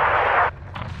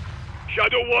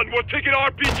 Shadow 1, we're taking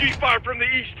RPG fire from the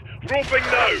east. Roping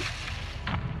now.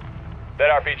 That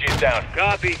RPG's down.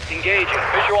 Copy, engaging.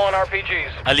 Visual on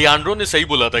RPGs. अलियांड्रो ने सही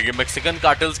बोला था कि Mexican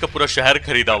cartels का पूरा शहर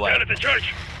खरीदा हुआ है। Down at the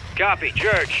church. Copy,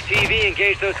 church. TV,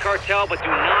 engage those cartel, but do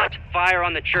not fire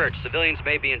on the church. Civilians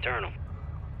may be internal.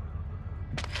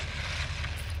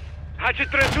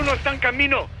 H31 está en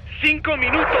camino. 5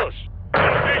 minutos.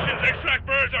 Stations, extract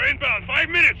birds are inbound. 5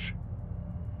 minutes.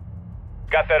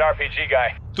 Got that RPG guy.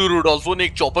 तो Rodolfo ने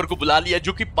एक chopper को बुला लिया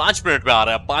जो कि 5 minute में आ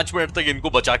रहा है। 5 मिनट तक इनको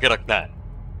बचा के रखना है।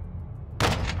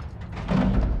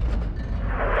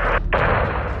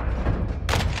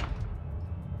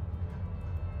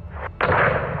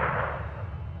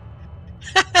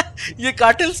 ये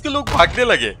कार्टेल्स के लोग भागने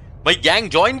लगे। भाई गैंग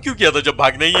ज्वाइन क्यों किया था जब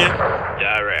भागना ही है?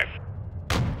 Direct.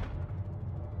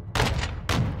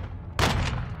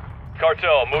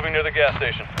 Cartel moving near the gas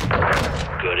station.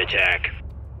 Good attack.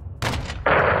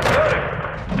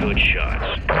 Good shots.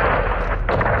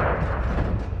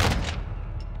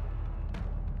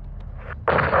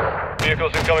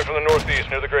 Vehicles incoming from the northeast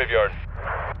near the graveyard.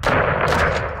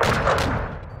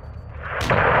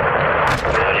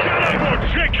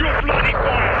 Check your bloody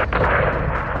fire!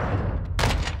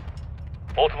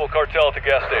 Multiple cartel at the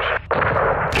gas station.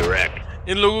 Direct.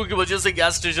 इन लोगों की वजह से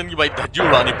गैस स्टेशन की भाई धज्जी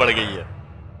उड़ानी पड़ गई है।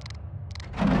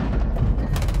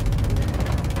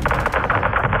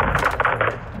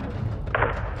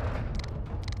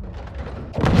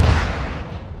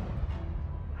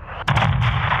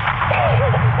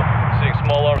 Seeing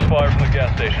small arms fire from the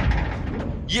gas station.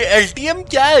 ये एलटीएम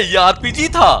क्या है? ये आरपीजी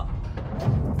था।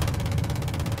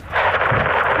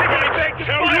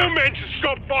 Tell your men to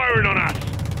stop firing on us!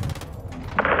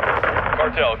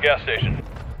 Cartel, gas station.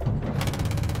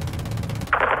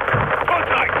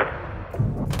 Contact!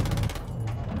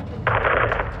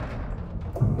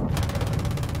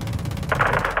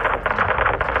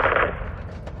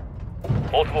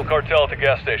 Multiple cartel at the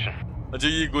gas station. अच्छा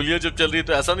ये गोलियां जब चल रही है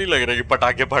तो ऐसा नहीं लग रहा कि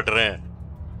पटाखे फट रहे हैं।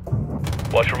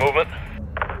 Watch for movement.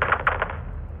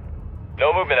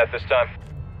 No movement at this time.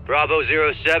 Bravo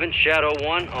 07, Shadow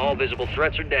 1, all visible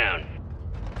threats are down.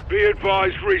 Be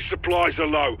advised, resupplies are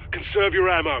low. Conserve your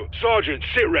ammo. Sergeant,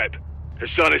 sit rep.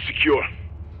 Hassan is secure.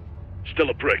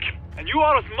 Still a prick. And you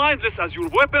are as mindless as your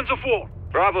weapons of war.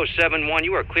 Bravo 7-1,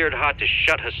 you are cleared hot to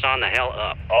shut Hassan the hell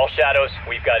up. All shadows,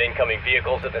 we've got incoming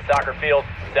vehicles at the soccer field,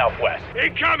 southwest.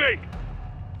 Incoming!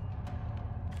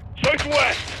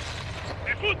 Southwest!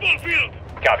 A football field!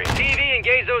 Copy. TV,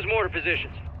 engage those mortar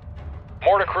positions.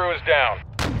 Mortar crew is down.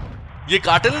 ये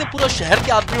cartel ने पूरा शहर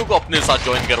के आदमियों को अपने साथ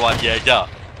join करवा लिया है क्या?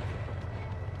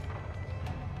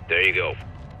 There you go.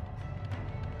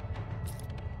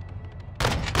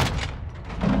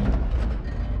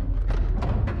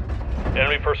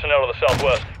 Enemy personnel to the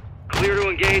southwest. Clear to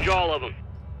engage all of them.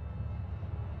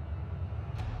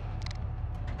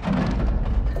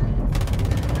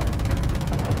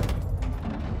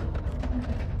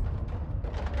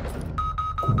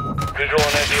 Visual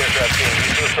on anti-aircraft team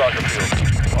east of the soccer field.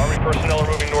 Army personnel are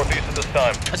moving northeast at this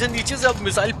time. अच्छा नीचे से अब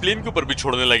missile plane के ऊपर भी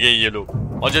छोड़ने लगे हैं ये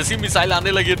लोग और जैसे ही मिसाइल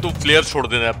आने लगे तो फ्लेयर छोड़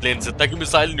देना है प्लेन से ताकि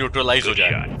मिसाइल न्यूट्रलाइज हो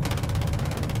जाए।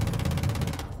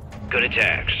 Good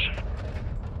attacks.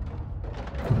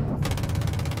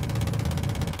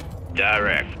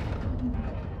 Direct.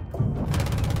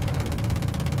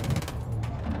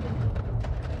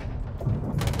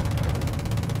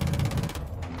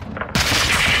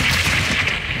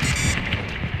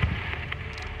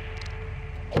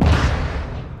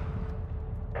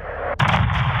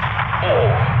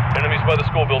 east by the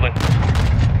school building.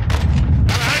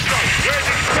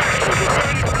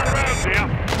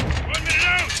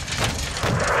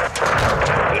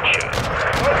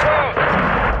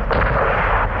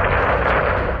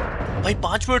 भाई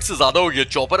 5 मिनट से ज्यादा हो गया,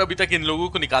 चॉपर अभी तक इन लोगों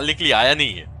को निकालने के लिए आया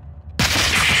नहीं है।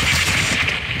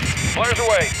 Fires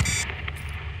away.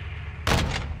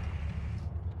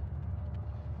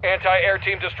 Anti-air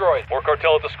team destroyed. More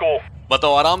cartel at the school.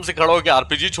 बताओ, आराम से खड़ा होकर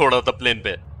आरपीजी छोड़ रहा था प्लेन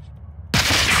पे।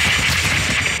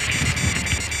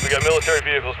 We got military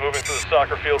vehicles moving through the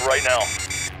soccer field right now.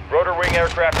 Rotor wing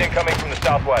aircraft incoming from the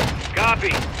southwest.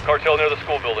 Copy. Cartel near the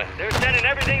school building. They're sending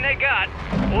everything they got.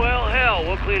 Well, hell,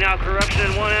 we'll clean out corruption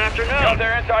in one afternoon. Got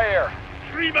their anti-air.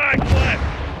 3 mags left.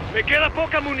 Me queda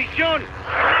poca munición.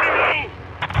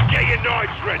 Get your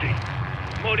knives ready.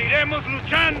 Moriremos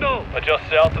luchando. Adjust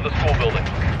south to the school building.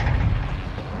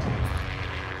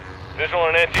 Visual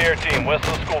on an anti-air team west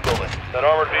of the school building. That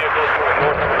armored vehicle is moving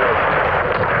north of the road.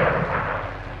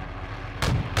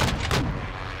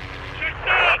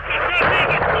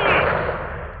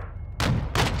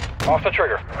 Off the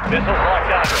trigger. Missiles locked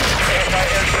down.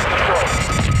 Anti-air team destroyed.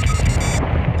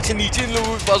 अच्छा, नीचे इन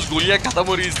लोगों के पास गोलियां खत्म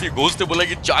हो रही, इसलिए ghost ने बोला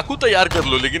कि चाकू तैयार कर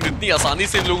लो, लेकिन इतनी आसानी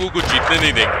से इन लोगों को जीतने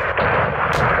नहीं देंगे।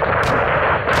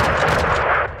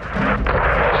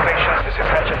 Stations, this is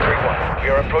Hatchet 3-1. We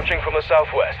are approaching from the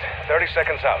southwest. 30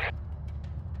 seconds out.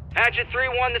 Hatchet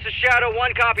 3-1, this is Shadow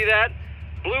 1, copy that.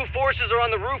 Blue forces are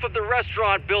on the roof of the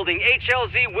restaurant building.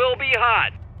 HLZ will be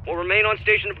hot. We'll remain on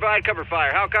station to provide cover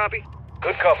fire. How copy?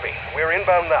 Good copy. We're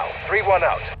inbound now. 3-1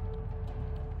 out.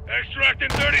 Extract in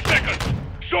 30 seconds.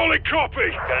 Solid copy.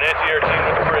 Got an anti-air team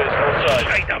with the bridge, both sides.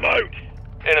 Take them out.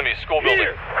 Enemy, school building.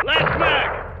 Here, last mag.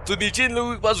 तो नीचे इन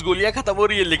लोगों के पास गोलियां खत्म हो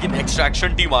रही है, लेकिन एक्सट्रैक्शन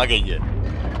टीम आ गई है।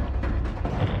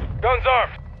 Guns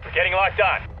armed. We're getting locked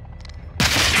on.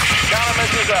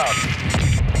 Countermeasures out.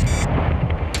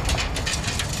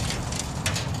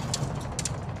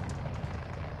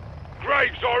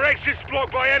 Graves, our exit's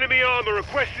blocked by enemy armor.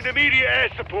 Requesting immediate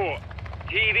air support.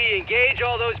 TV, engage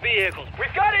all those vehicles.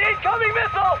 We've got an incoming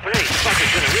missile! But these fuckers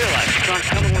gonna realize the sun's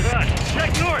coming with us.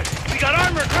 Check north. We got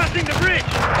armor crossing the bridge.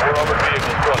 4 armored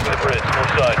vehicles crossing the bridge,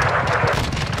 north side.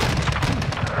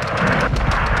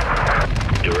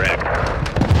 Direct.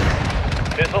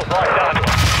 Missiles locked down.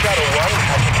 Shadow 1,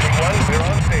 Hatchet 3-1, we're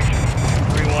on station.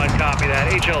 3-1, copy that.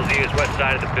 HLZ is west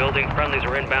side of the building. Friendlies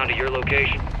are inbound to your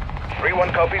location. 3-1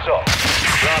 copies all.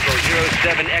 Bravo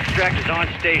 07, extract is on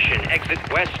station. Exit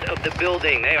west of the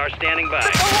building. They are standing by.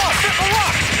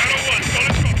 Shadow 1,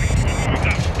 solid copy. Moving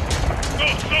out.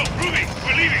 Go, Ruby.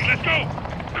 We're leaving. Let's go.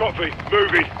 Copy.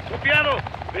 Moving. Sofiano,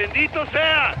 bendito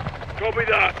sea. Copy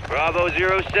that. Bravo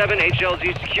 07, HLZ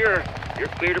secure.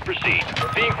 You're clear to proceed.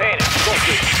 We're being painted.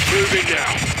 Copy. Moving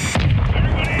now.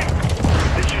 Everybody in.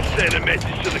 This should send a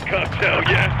message to the cartel,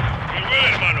 yeah? We will,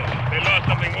 hermano. They lost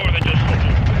something more than just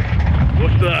soldiers.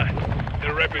 What's that?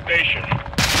 Their reputation.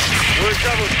 We're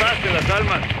chavos fast in las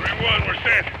almas. 3-1, we're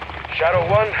set. Shadow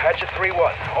 1, Hatchet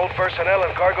 3-1. Hold personnel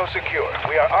and cargo secure.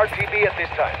 We are RTB at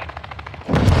this time.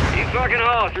 Keep fucking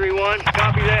haul, 3-1.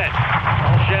 Copy that.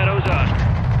 All shadows up.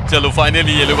 चलो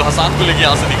finally ये लोग हसान को लेके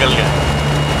यहाँ से निकल गए।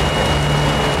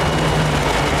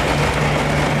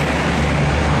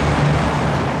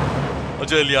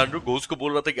 अच्छा, लियांड्रो घोस्ट को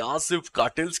बोल रहा था कि आज सिर्फ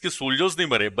कार्टेल्स के सोल्जर्स नहीं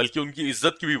मरे, बल्कि उनकी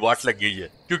इज्जत की भी वाट लग गई है,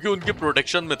 क्योंकि उनके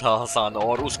प्रोटेक्शन में था हसान,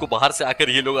 और उसको बाहर से आकर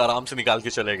ये लोग आराम से निकाल के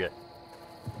चले गए।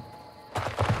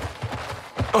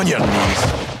 On your knees.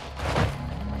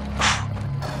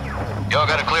 Y'all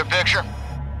got a clear picture?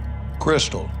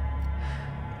 Crystal.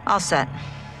 All set.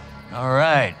 All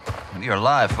right. You're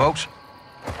alive, folks.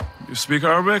 You speak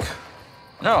Arabic?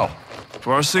 No.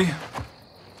 Farsi?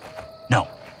 No.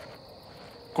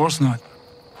 Of course not.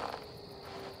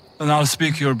 Then I'll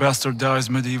speak your bastardized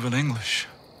medieval English.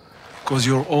 Because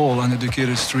you're all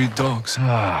uneducated street dogs.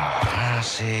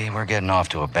 See, we're getting off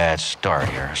to a bad start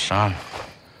here, son.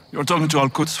 You're talking to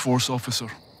Al-Quds Force officer.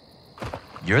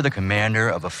 You're the commander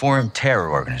of a foreign terror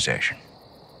organization.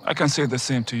 I can say the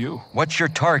same to you. What's your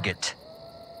target?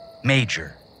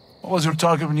 Major. What was your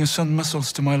target when you sent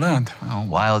missiles to my land? Oh,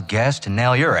 wild guess to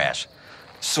nail your ass.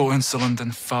 So insolent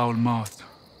and foul-mouthed.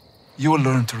 You will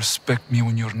learn to respect me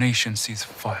when your nation sees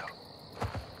fire.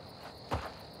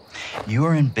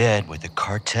 You're in bed with the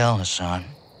cartel, Hassan.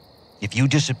 If you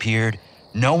disappeared,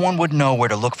 no one would know where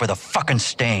to look for the fucking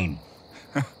stain.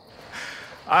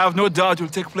 I have no doubt you'll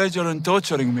take pleasure in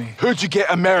torturing me. Who'd you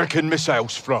get American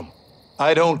missiles from?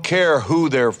 I don't care who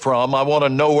they're from. I want to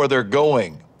know where they're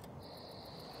going.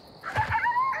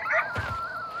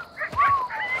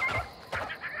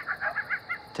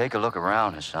 Take a look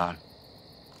around, Hassan.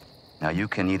 Now you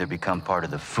can either become part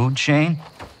of the food chain,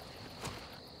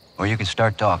 or you can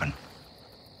start talking.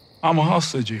 I'm a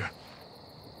hostage here.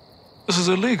 This is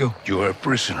illegal. You are a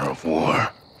prisoner of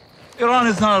war. Iran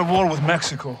is not at war with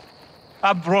Mexico.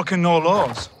 I've broken no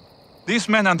laws. These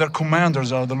men and their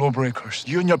commanders are the lawbreakers.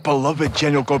 You and your beloved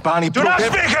General Gobani... Do not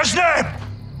speak his name!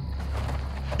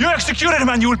 You executed him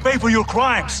and you will pay for your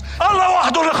crimes.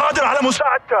 I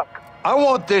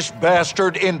want this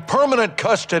bastard in permanent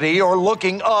custody or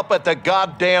looking up at the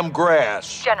goddamn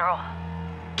grass. General,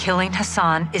 killing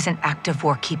Hassan is an act of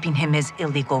war. Keeping him is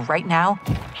illegal. Right now,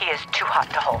 he is too hot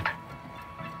to hold.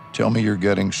 Tell me you're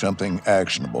getting something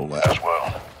actionable,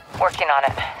 Laswell. Working on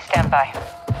it. Stand by.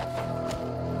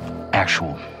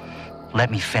 Actual.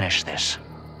 Let me finish this.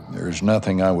 There's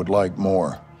nothing I would like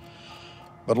more.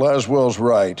 But Laswell's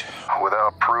right.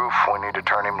 Without proof, we need to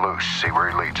turn him loose, see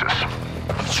where he leads us.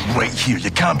 It's right here.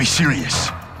 You can't be serious.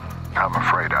 I'm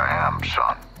afraid I am,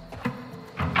 son.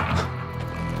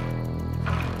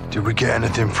 Did we get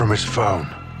anything from his phone?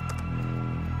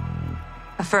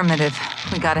 Affirmative.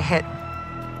 We got a hit.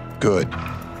 Good.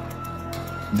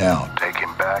 Now, take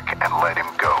him back and let him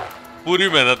go. पूरी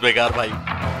मेहनत बेकार भाई.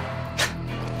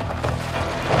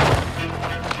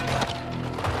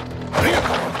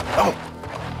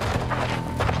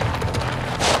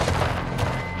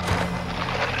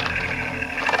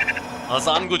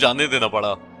 हसान को जाने देना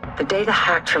पड़ा. The data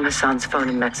hacked from Hassan's phone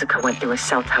in Mexico went through a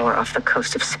cell tower off the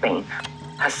coast of Spain.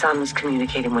 Hassan was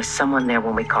communicating with someone there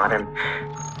when we caught him.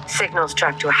 Signals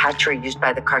tracked to a hatchery used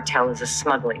by the cartel as a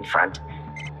smuggling front.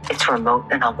 It's remote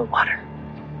and on the water.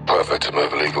 Perfect to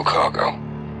move illegal cargo,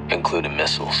 including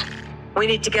missiles. We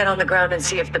need to get on the ground and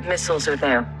see if the missiles are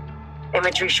there.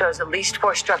 Imagery shows at least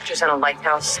 4 structures and a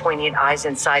lighthouse. We need eyes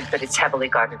inside, but it's heavily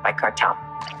guarded by cartel.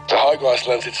 The high glass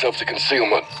lends itself to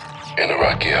concealment. In the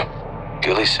right gear.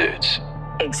 Ghillie suits.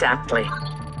 Exactly.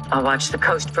 I'll watch the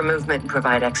coast for movement and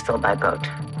provide exfil by boat.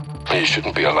 You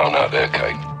shouldn't be alone out there,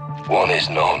 Kate. 1 is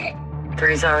none.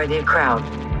 3's already a crowd.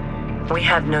 We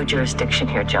have no jurisdiction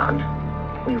here, John.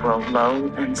 We roll low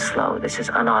and slow. This is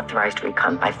unauthorized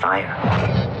recon by fire.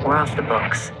 We're off the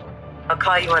books. I'll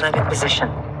call you when I'm in position.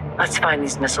 Let's find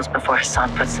these missiles before Hassan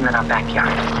puts them in our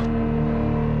backyard.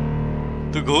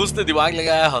 तो ghost ने दिमाग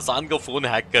लगाया, हसान का phone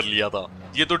hack कर लिया था.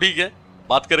 ये तो ठीक है,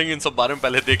 बात करेंगे इन सब बारे में.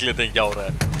 पहले देख लेते हैं क्या हो रहा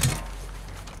है.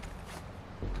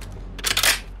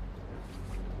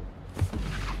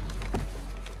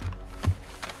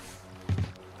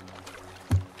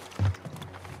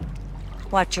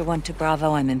 Watcher 1 to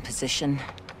Bravo, I'm in position.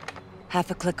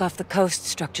 Half a click off the coast,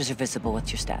 structures are visible.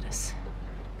 What's your status?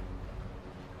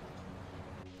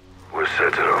 We're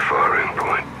set at our firing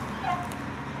point.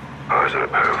 Eyes on a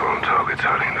pair of armed targets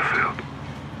hiding in the field.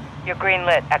 You're green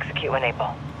lit. Execute when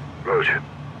able. Roger.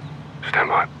 Stand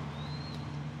by.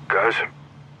 Guys?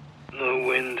 No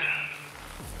wind.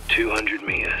 200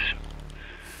 meters.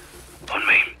 On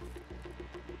me.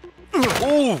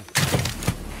 Ooh.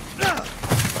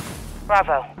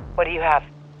 Bravo, what do you have?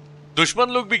 दुश्मन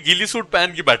लोग भी गीली suit पहन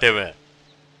के बैठे हुए हैं.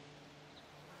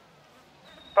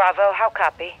 Bravo, how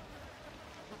copy?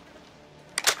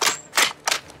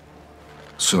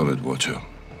 Solid, Watcher.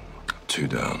 2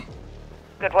 down.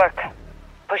 Good work.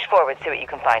 Push forward, see what you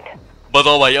can find.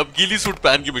 बताओ भाई, अब गीली सूट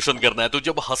पहन के मिशन करना है. तो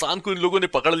जब हसान को इन लोगों ने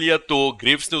पकड़ लिया तो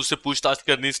ग्रेव्स ने उससे पूछताछ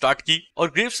करनी स्टार्ट की. और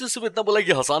ग्रेव्स ने सिर्फ इतना बोला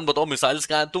कि हसान बताओ मिसाइल्स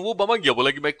कहां हैं. तो वो बमक गया,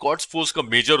 बोला कि मैं कॉर्ड्स फोर्स का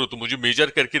मेजर हूं, तो मुझे मेजर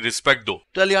करके रिस्पेक्ट दो.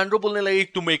 तो एलियांड्रो बोलने लगे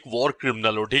तुम एक वॉर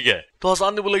क्रिमिनल हो, ठीक है. तो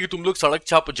हसान ने बोला कि तुम लोग सड़क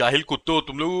छाप जाहिल कुत्ते हो,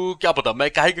 तुम लोग क्या पता मैं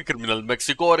काहे का क्रिमिनल.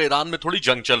 मैक्सिको और ईरान में थोड़ी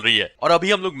जंग चल रही है और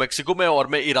अभी हम लोग मैक्सिको में और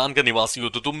मैं ईरान का निवासी हूं,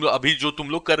 तो तुम अभी जो तुम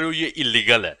लोग कर रहे हो ये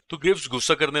इलीगल है. तो ग्रेव्स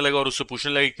गुस्सा करने लगा और उससे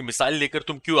पूछने लगा कि मिसाइल लेकर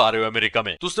तुम क्यों आ रहे हो अमेरिका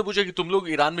में. तो उसने पूछा कि तुम लोग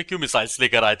ईरान में क्यों मिसाइल्स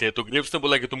लेकर आए थे. तो ग्रेव्स ने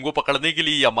बोला कि तुमको पकड़ने के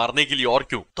लिए या मारने के लिए, और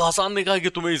क्यों. तो हसान ने कहा कि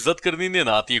तुम्हें इज्जत करनी नहीं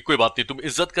ना आती है, कोई बात नहीं, तुम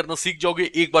इज्जत करना सीख जाओगे,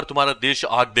 एक बार तुम्हारा देश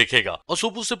आग देखेगा. और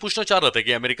सोपू से पूछना चाह रहा था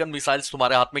कि अमेरिकन मिसाइल्स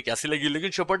तुम्हारे हाथ में कैसी लगी,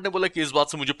 लेकिन शेपर्ड ने बोला कि इस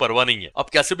बात से मुझे परवाह नहीं है, अब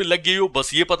कैसे भी लग गई हो,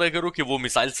 बस ये पता करो कि वो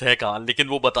मिसाइल्स है कहां. लेकिन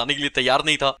वो बताने के लिए तैयार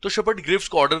नहीं था. तो शेपर्ड ग्रेव्स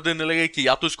को ऑर्डर देने लगे कि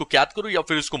या तो इसको कैद करो या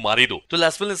फिर इसको मार ही दो. तो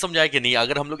लैसवेल ने समझाया कि नहीं,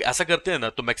 अगर हम लोग ऐसा करते हैं ना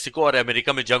तो मैक्सिको और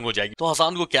अमेरिका में जंग हो जाएगी. तो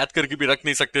हसान को कैद करके भी रख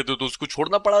नहीं सकते थे, तो उसको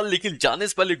छोड़ना पड़ा. लेकिन जाने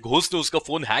से पहले घोस्ट ने उसका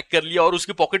फोन हैक कर लिया और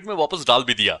उसके पॉकेट में वापस डाल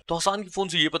भी दिया. तो हसान के फोन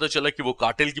से ये पता चला कि वो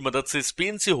कार्टेल की मदद से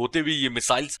स्पेन से होते हुए ये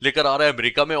मिसाइल्स लेकर आ रहा है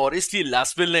अमेरिका में. और इसलिए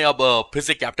लैसवेल ने अब फिर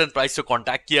से कैप्टन प्राइस से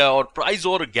कांटेक्ट किया और प्राइस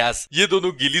और गैस ये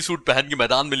दोनों गीली सूट पहन के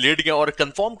मैदान में लेट गए और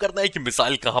कंफर्म करना है कि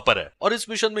मिसाइल कहां पर है. और इस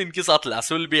मिशन में इनके साथ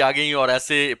लैसवेल भी आ गई. और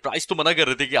ऐसे प्राइस तो मना कर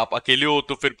रहे थे कि आप अकेले हो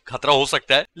तो फिर खतरा हो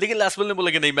सकता है, लेकिन लैसवेल ने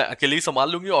बोला कि नहीं, मैं अकेले ही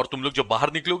संभाल लूंगी और तुम लोग जब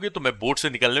बाहर निकलोगे तो मैं बोट से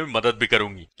निकलने में मदद भी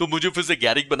करूंगी. तो मुझे फिर से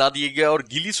गैरिक बना दिया गया और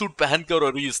गीली सूट पहनकर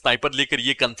और ये स्नाइपर लेकर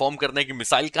ये कंफर्म करना है कि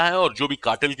मिसाइल कहां है और जो भी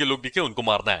कार्टेल के लोग दिखे उनको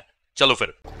मारना है. चलो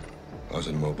फिर. Eyes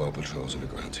on mobile patrols and a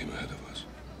ground team ahead of us.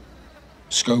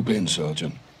 Scope in,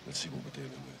 Sergeant. Let's see what we're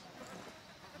dealing with.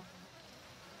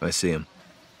 I see him.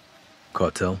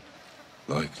 Cartel?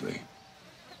 Likely.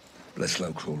 Let's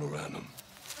slow crawl around them.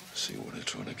 See what they're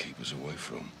trying to keep us away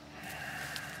from.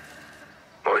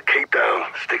 Alright, keep down.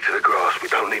 Stick to the grass. We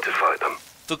don't need to fight them.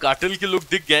 तो cartel के लोग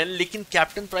दिख गए, लेकिन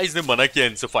captain price ने मना किया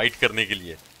इनसे फाइट करने के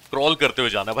लिए। क्रॉल करते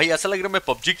हुए जाना। भाई ऐसा लग रहा है मैं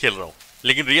पबजी खेल रहा हूँ,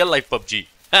 लेकिन real life PUBG.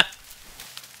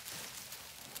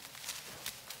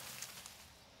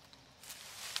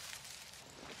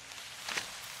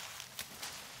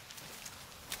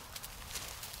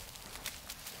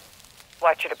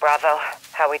 Watcher to Bravo.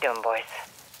 How we doing, boys?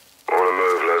 On the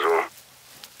move, Laswell.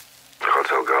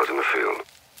 Cartel guards in the field.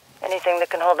 Anything that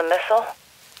can hold a missile?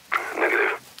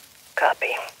 Negative. Copy.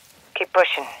 Keep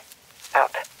pushing.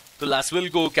 Out. तो Lasswell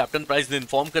को captain price ने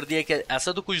inform कर दिया कि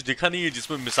ऐसा तो कुछ दिखा नहीं है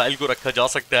जिसमें मिसाइल को रखा जा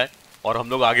सकता है, और हम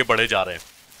लोग आगे बढ़े जा रहे हैं।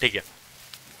 ठीक है।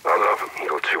 Hold up. You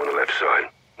got two on the left side.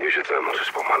 Use your thermal to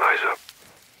spot my laser.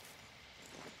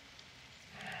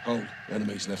 Hold.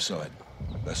 Enemies left side.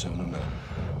 That's on them now.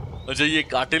 अच्छा, ये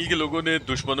कार्टेल के लोगों ने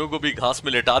दुश्मनों को भी घास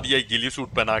में लेटा दिया गिली सूट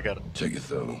पहनाकर। Take your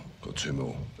thermal. Got two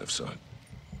more left side.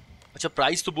 अच्छा,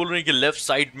 प्राइस तो बोल रहे हैं कि लेफ्ट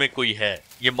साइड में कोई है,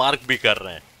 ये मार्क भी कर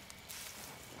रहे हैं।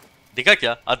 दिखा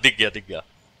क्या? दिख गया, दिख गया।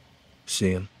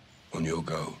 See him. On your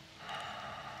go.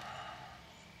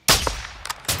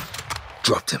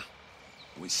 Dropped him.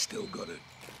 We still got it.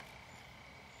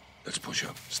 Let's push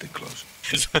up. Stick close.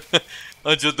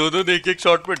 अच्छा, दोनों ने एक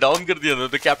शॉट में डाउन कर दिया ना,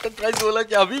 तो कैप्टन प्राइस बोला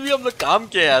कि अभी भी हम लोग काम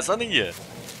किया है, ऐसा नहीं है।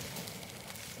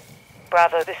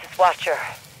 Bravo, this is Watcher.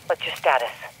 What's your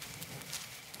status?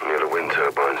 Near the wind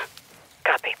turbines.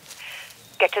 Copy.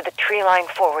 Get to the tree line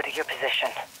forward of your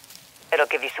position. It'll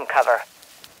give you some cover.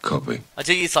 Copy.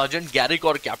 अच्छा, ये सार्जेंट गैरिक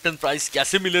और कैप्टन प्राइस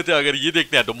कैसे मिले थे, अगर ये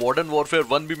देखना है तो मॉडर्न वॉरफेयर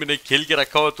 1 भी मैंने खेल के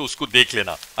रखा हुआ, तो उसको देख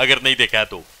लेना अगर नहीं देखा है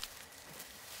तो।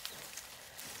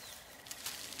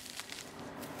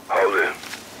 Hold it.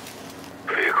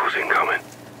 Vehicles incoming.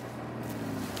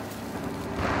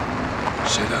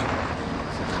 See that?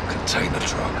 Container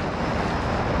truck.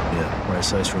 Yeah, right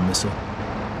size for a missile.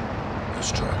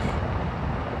 Let's track it.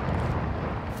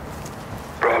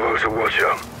 Bravo to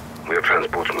Watcher. We have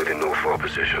transports moving north for our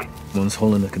position. One's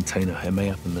holding a container. It may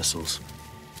have the missiles.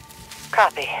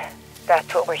 Copy.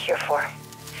 That's what we're here for.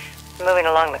 Moving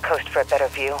along the coast for a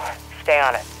better view. Stay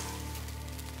on it.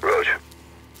 Roger.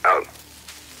 Out.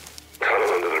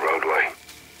 Tunnel under the roadway.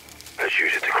 Let's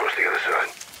use it to cross the other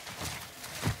side.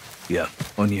 Yeah,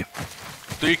 on you.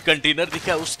 तो एक container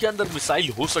दिखा है, उसके अंदर missile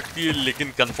हो सकती है,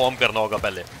 लेकिन कंफर्म करना होगा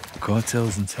पहले।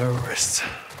 Cartels and terrorists.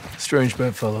 Strange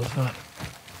bedfellows, huh?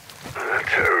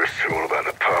 Terrorists are all about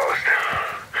the past.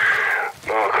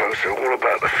 Narcos are all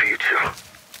about the future.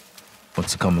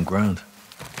 What's the common ground?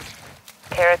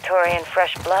 Territory and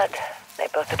fresh blood. They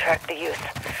both attract the youth.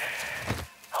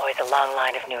 Always a long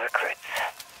line of new recruits.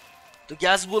 तो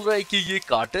gas बोल रहा है कि ये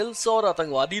cartels और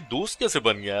आतंकवादी दोस्त कैसे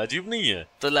बन गया, अजीब नहीं है?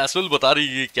 तो लासवेल बता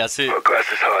रही है कैसे।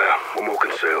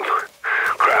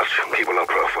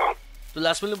 तो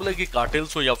लासवेल ने बोला कि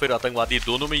कार्टेल्स हो या फिर आतंकवादी,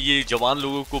 दोनों में ये जवान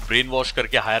लोगों को ब्रेन वॉश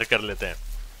करके हायर कर लेते हैं।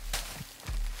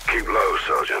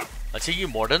 अच्छा, ये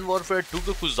मॉडर्न वॉरफेयर 2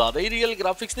 को कुछ ज्यादा ही रियल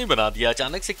ग्राफिक्स नहीं बना दिया?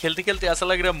 अचानक से खेलते खेलते ऐसा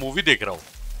लग रहा है मूवी देख रहा हूँ।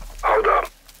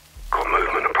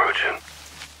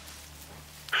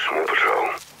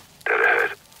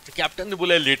 कैप्टन ने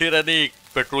बोला लेटे रहने, एक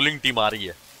पेट्रोलिंग टीम आ रही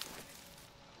है।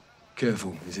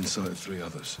 Careful, he's inside 3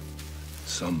 others.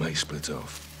 Some may split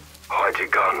off. Hide your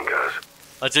gun, guys.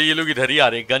 अच्छा, ये लोग इधर ही आ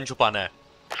रहे हैं, गन छुपाना है।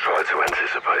 Try to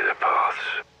anticipate their paths.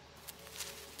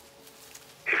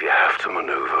 If you have to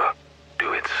maneuver,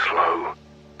 do it slow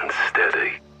and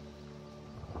steady.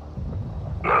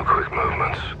 No quick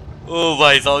movements. ओ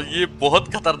भाई साहब, ये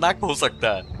बहुत खतरनाक हो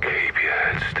सकता है। Keep your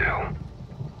head still.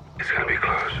 It's gonna be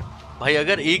close. भाई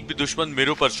अगर एक भी दुश्मन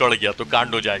मेरे ऊपर चढ़ गया तो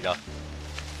कांड हो जाएगा।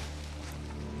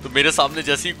 तो मेरे सामने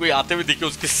जैसे ही कोई आते हुए दिखे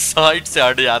उसके साइड से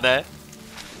हट जाना है।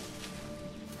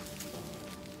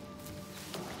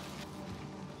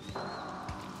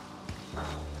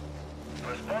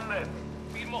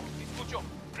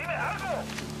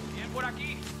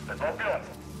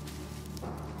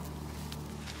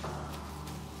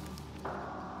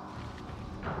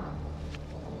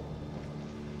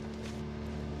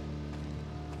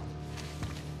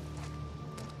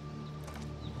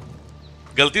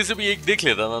 गलती से भी एक देख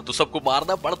लेता ना तो सबको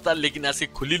मारना पड़ता, लेकिन ऐसी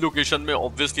खुली लोकेशन में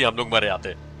ऑब्वियसली हम लोग मरे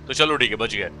आते। तो चलो ठीक है,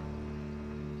 बच गए।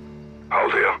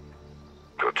 Hold here.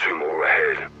 Got 2 more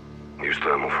ahead. Use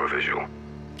thermal for a visual.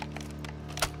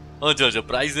 अच्छा,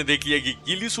 प्राइस ने देख लिया कि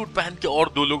गीली सूट पहन के और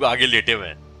 2 लोग आगे लेटे हुए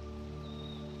हैं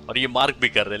और ये मार्क भी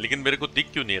कर रहे हैं, लेकिन मेरे को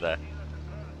दिख क्यों नहीं रहा है?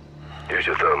 Use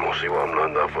your thermal, see what I'm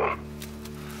lined up for.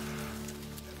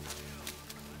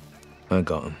 I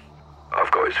got him.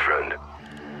 I've got his friend.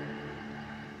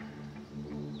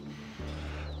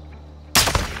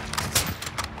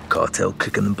 Cartel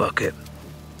kicking the bucket.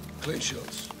 Clean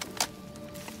shots.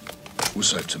 We're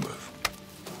safe to move.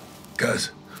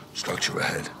 Guys, structure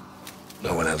ahead.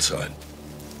 No one outside.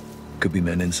 Could be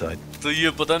men inside. तो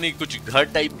ये पता नहीं कुछ घर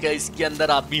type का, इसके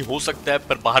अंदर आदमी हो सकता है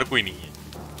पर बाहर कोई नहीं है।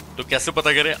 तो कैसे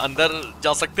पता करें? अंदर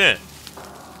जा सकते हैं?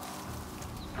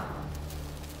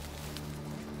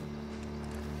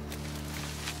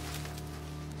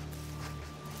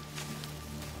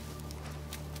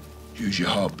 Use your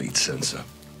heartbeat sensor.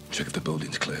 Check if the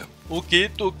building's clear. Okay,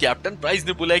 तो कैप्टन प्राइस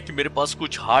ने बोला है कि मेरे पास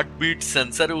कुछ हार्ट बीट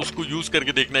सेंसर है, उसको यूज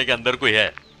करके देखना है कि अंदर कोई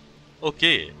है।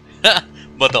 ओके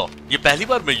बताओ, ये पहली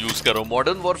बार मैं यूज कर रहा हूँ।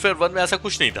 मॉडर्न वॉरफेयर 1 में ऐसा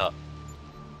कुछ नहीं था।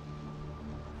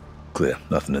 Clear.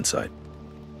 Nothing inside.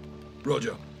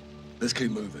 Roger. Let's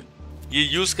keep moving. ये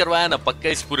यूज करवाया ना, पक्का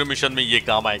इस पूरे मिशन में ये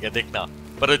काम आएगा, देखना।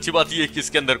 पर अच्छी बात ये है कि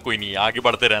इसके अंदर कोई नहीं है, आगे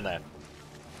बढ़ते रहना है।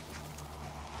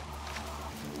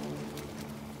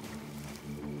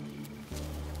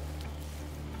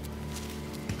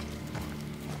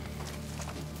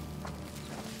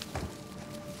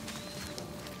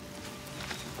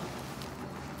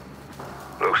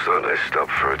 Looks like they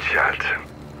stopped for a chat.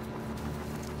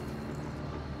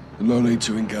 No need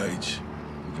to engage.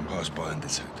 We can pass by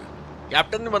undetected.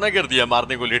 Captain ने मना कर दिया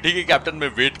मारने को लिए। ठीक है कैप्टन, मैं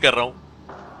वेट कर रहा हूँ।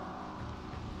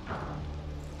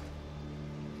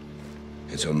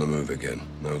 It's on the move again.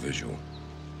 No visual.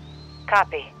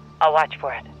 Copy. I'll watch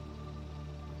for it.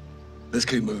 Let's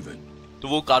keep moving. तो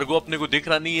वो कार्गो अपने को दिख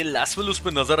रहा नहीं है, लैसवेल उस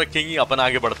पर नजर रखेंगी, अपन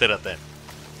आगे बढ़ते रहते हैं।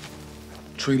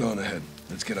 Tree line ahead.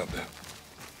 Let's get up there.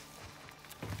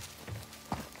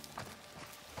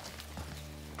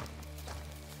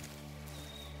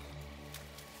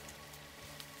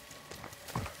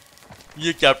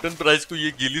 ये कैप्टन प्राइस को ये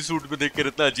गीली सूट में देखकर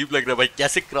इतना अजीब लग रहा है भाई।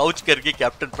 कैसे क्राउच करके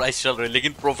कैप्टन प्राइस चल रहे हैं,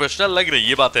 लेकिन प्रोफेशनल लग रही है,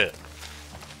 ये बात है।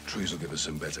 Trees will give us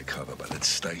some better cover, but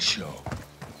let's stay sharp.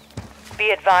 Be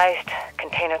advised,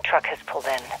 container truck has pulled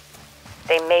in.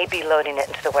 They may be loading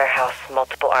it into the warehouse.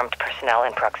 Multiple armed personnel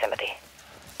in proximity.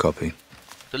 Copy.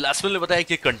 तो लास्टमेल ने बताया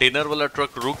कि container वाला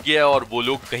truck रुक गया और वो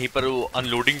लोग कहीं पर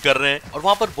अनलोडिंग कर रहे हैं और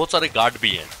वहां पर बहुत सारे गार्ड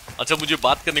भी हैं। अच्छा, मुझे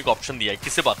बात करने का ऑप्शन दिया है,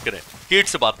 किससे बात करें? केट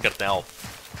से बात करते हैं, आओ।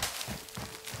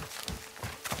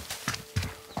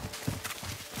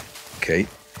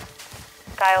 Kate.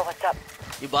 Kyle, what's up?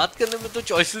 ये बात करने में तो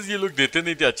चॉइसेस ये लोग देते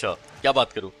नहीं थे। अच्छा, क्या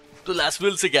बात करूं? तो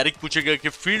लास्टवेल से गैरिक पूछेगा कि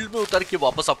फील्ड में उतर के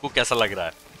वापस आपको कैसा लग रहा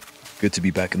है? Good to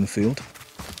be back in the field.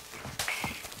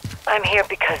 I'm here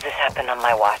because this happened on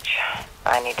my watch.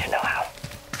 I need to know how.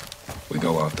 We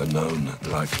go after known,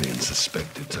 likely, and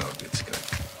suspected targets,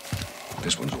 Kate.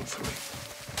 This one's all three.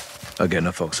 I'll get in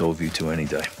a foxhole view to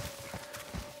any day.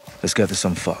 Let's gather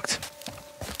some fucked.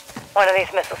 One of these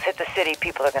missiles hit the city,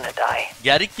 people are gonna die.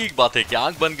 गैरिक की एक बात है कि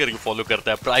आंख बंद करके follow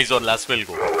करता है प्राइस और लास्टवेल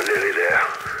को। Well, we're nearly there.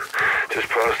 Just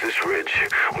past this ridge,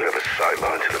 we have a sight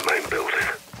line to the main building.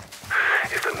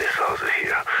 If the missiles are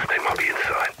here, they might be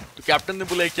inside. तो कैप्टन ने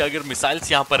बोला कि अगर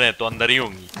मिसाइल्स यहाँ पर हैं तो अंदर ही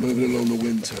होंगी। Moving along the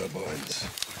wind turbines,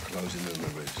 closing in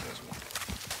the ridge. That's what.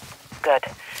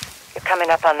 Good. You're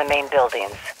coming up on the main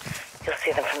buildings. You'll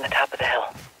see them from the top of the hill.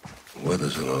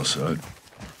 Weather's on our side.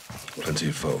 Plenty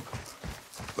of fog.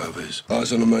 Lovers.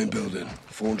 Eyes on the main building.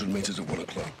 400 meters at 1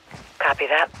 o'clock. Copy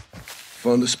that.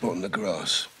 Find a spot in the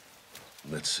grass.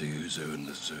 Let's see who's who in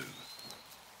the zoo.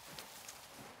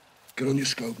 Get on your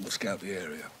scope and scout the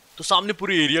area. तो सामने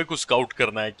पूरे area को scout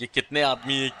करना है कि कितने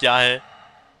आदमी है, क्या है।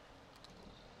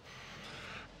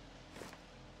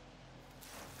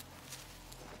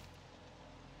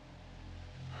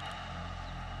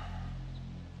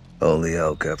 Only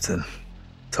out, Captain.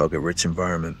 Target-rich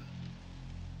environment.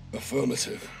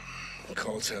 Affirmative.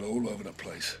 Cartel all over the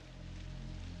place.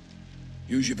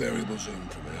 Use your variable zoom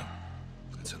from here.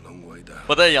 It's a long way down.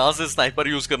 पता है यहाँ से स्नाइपर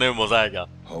यूज करने में मजा आएगा।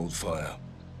 Hold fire.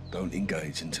 Don't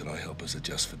engage until I help us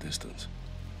adjust for distance.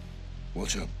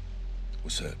 Watch up.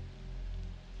 What's that?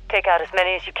 Take out as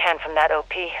many as you can from that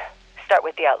OP. Start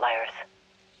with the outliers.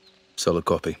 Solid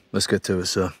copy. Let's get to it,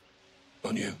 sir.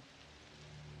 On you.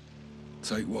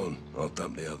 Take one. I'll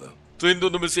dump the other. तो इन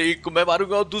दोनों में से एक को मैं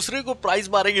मारूंगा और दूसरे को प्राइज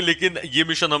मारेंगे, लेकिन ये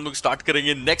मिशन हम लोग स्टार्ट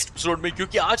करेंगे नेक्स्ट एपिसोड में,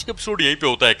 क्योंकि आज का एपिसोड यहीं पे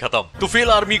होता है खत्म। तो fail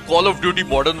army call of duty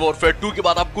modern warfare 2 के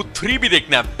बाद आपको 3 भी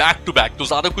देखना है बैक टू बैक। तो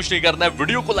ज्यादा कुछ नहीं करना है,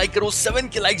 वीडियो को लाइक करो, 7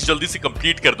 के लाइक्स जल्दी से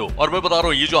कंप्लीट कर दो। और मैं बता रहा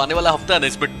हूँ ये जो आने वाला हफ्ता है ना,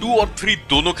 इसमें 2 और 3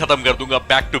 दोनों खत्म कर दूंगा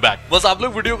बैक टू बैक। बस आप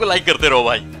लोग वीडियो को लाइक करते रहो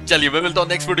भाई। चलिए मैं मिलता हूँ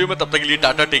नेक्स्ट वीडियो में, तब तक के लिए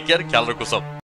टाटा, टेक केयर, ख्याल रखो सब।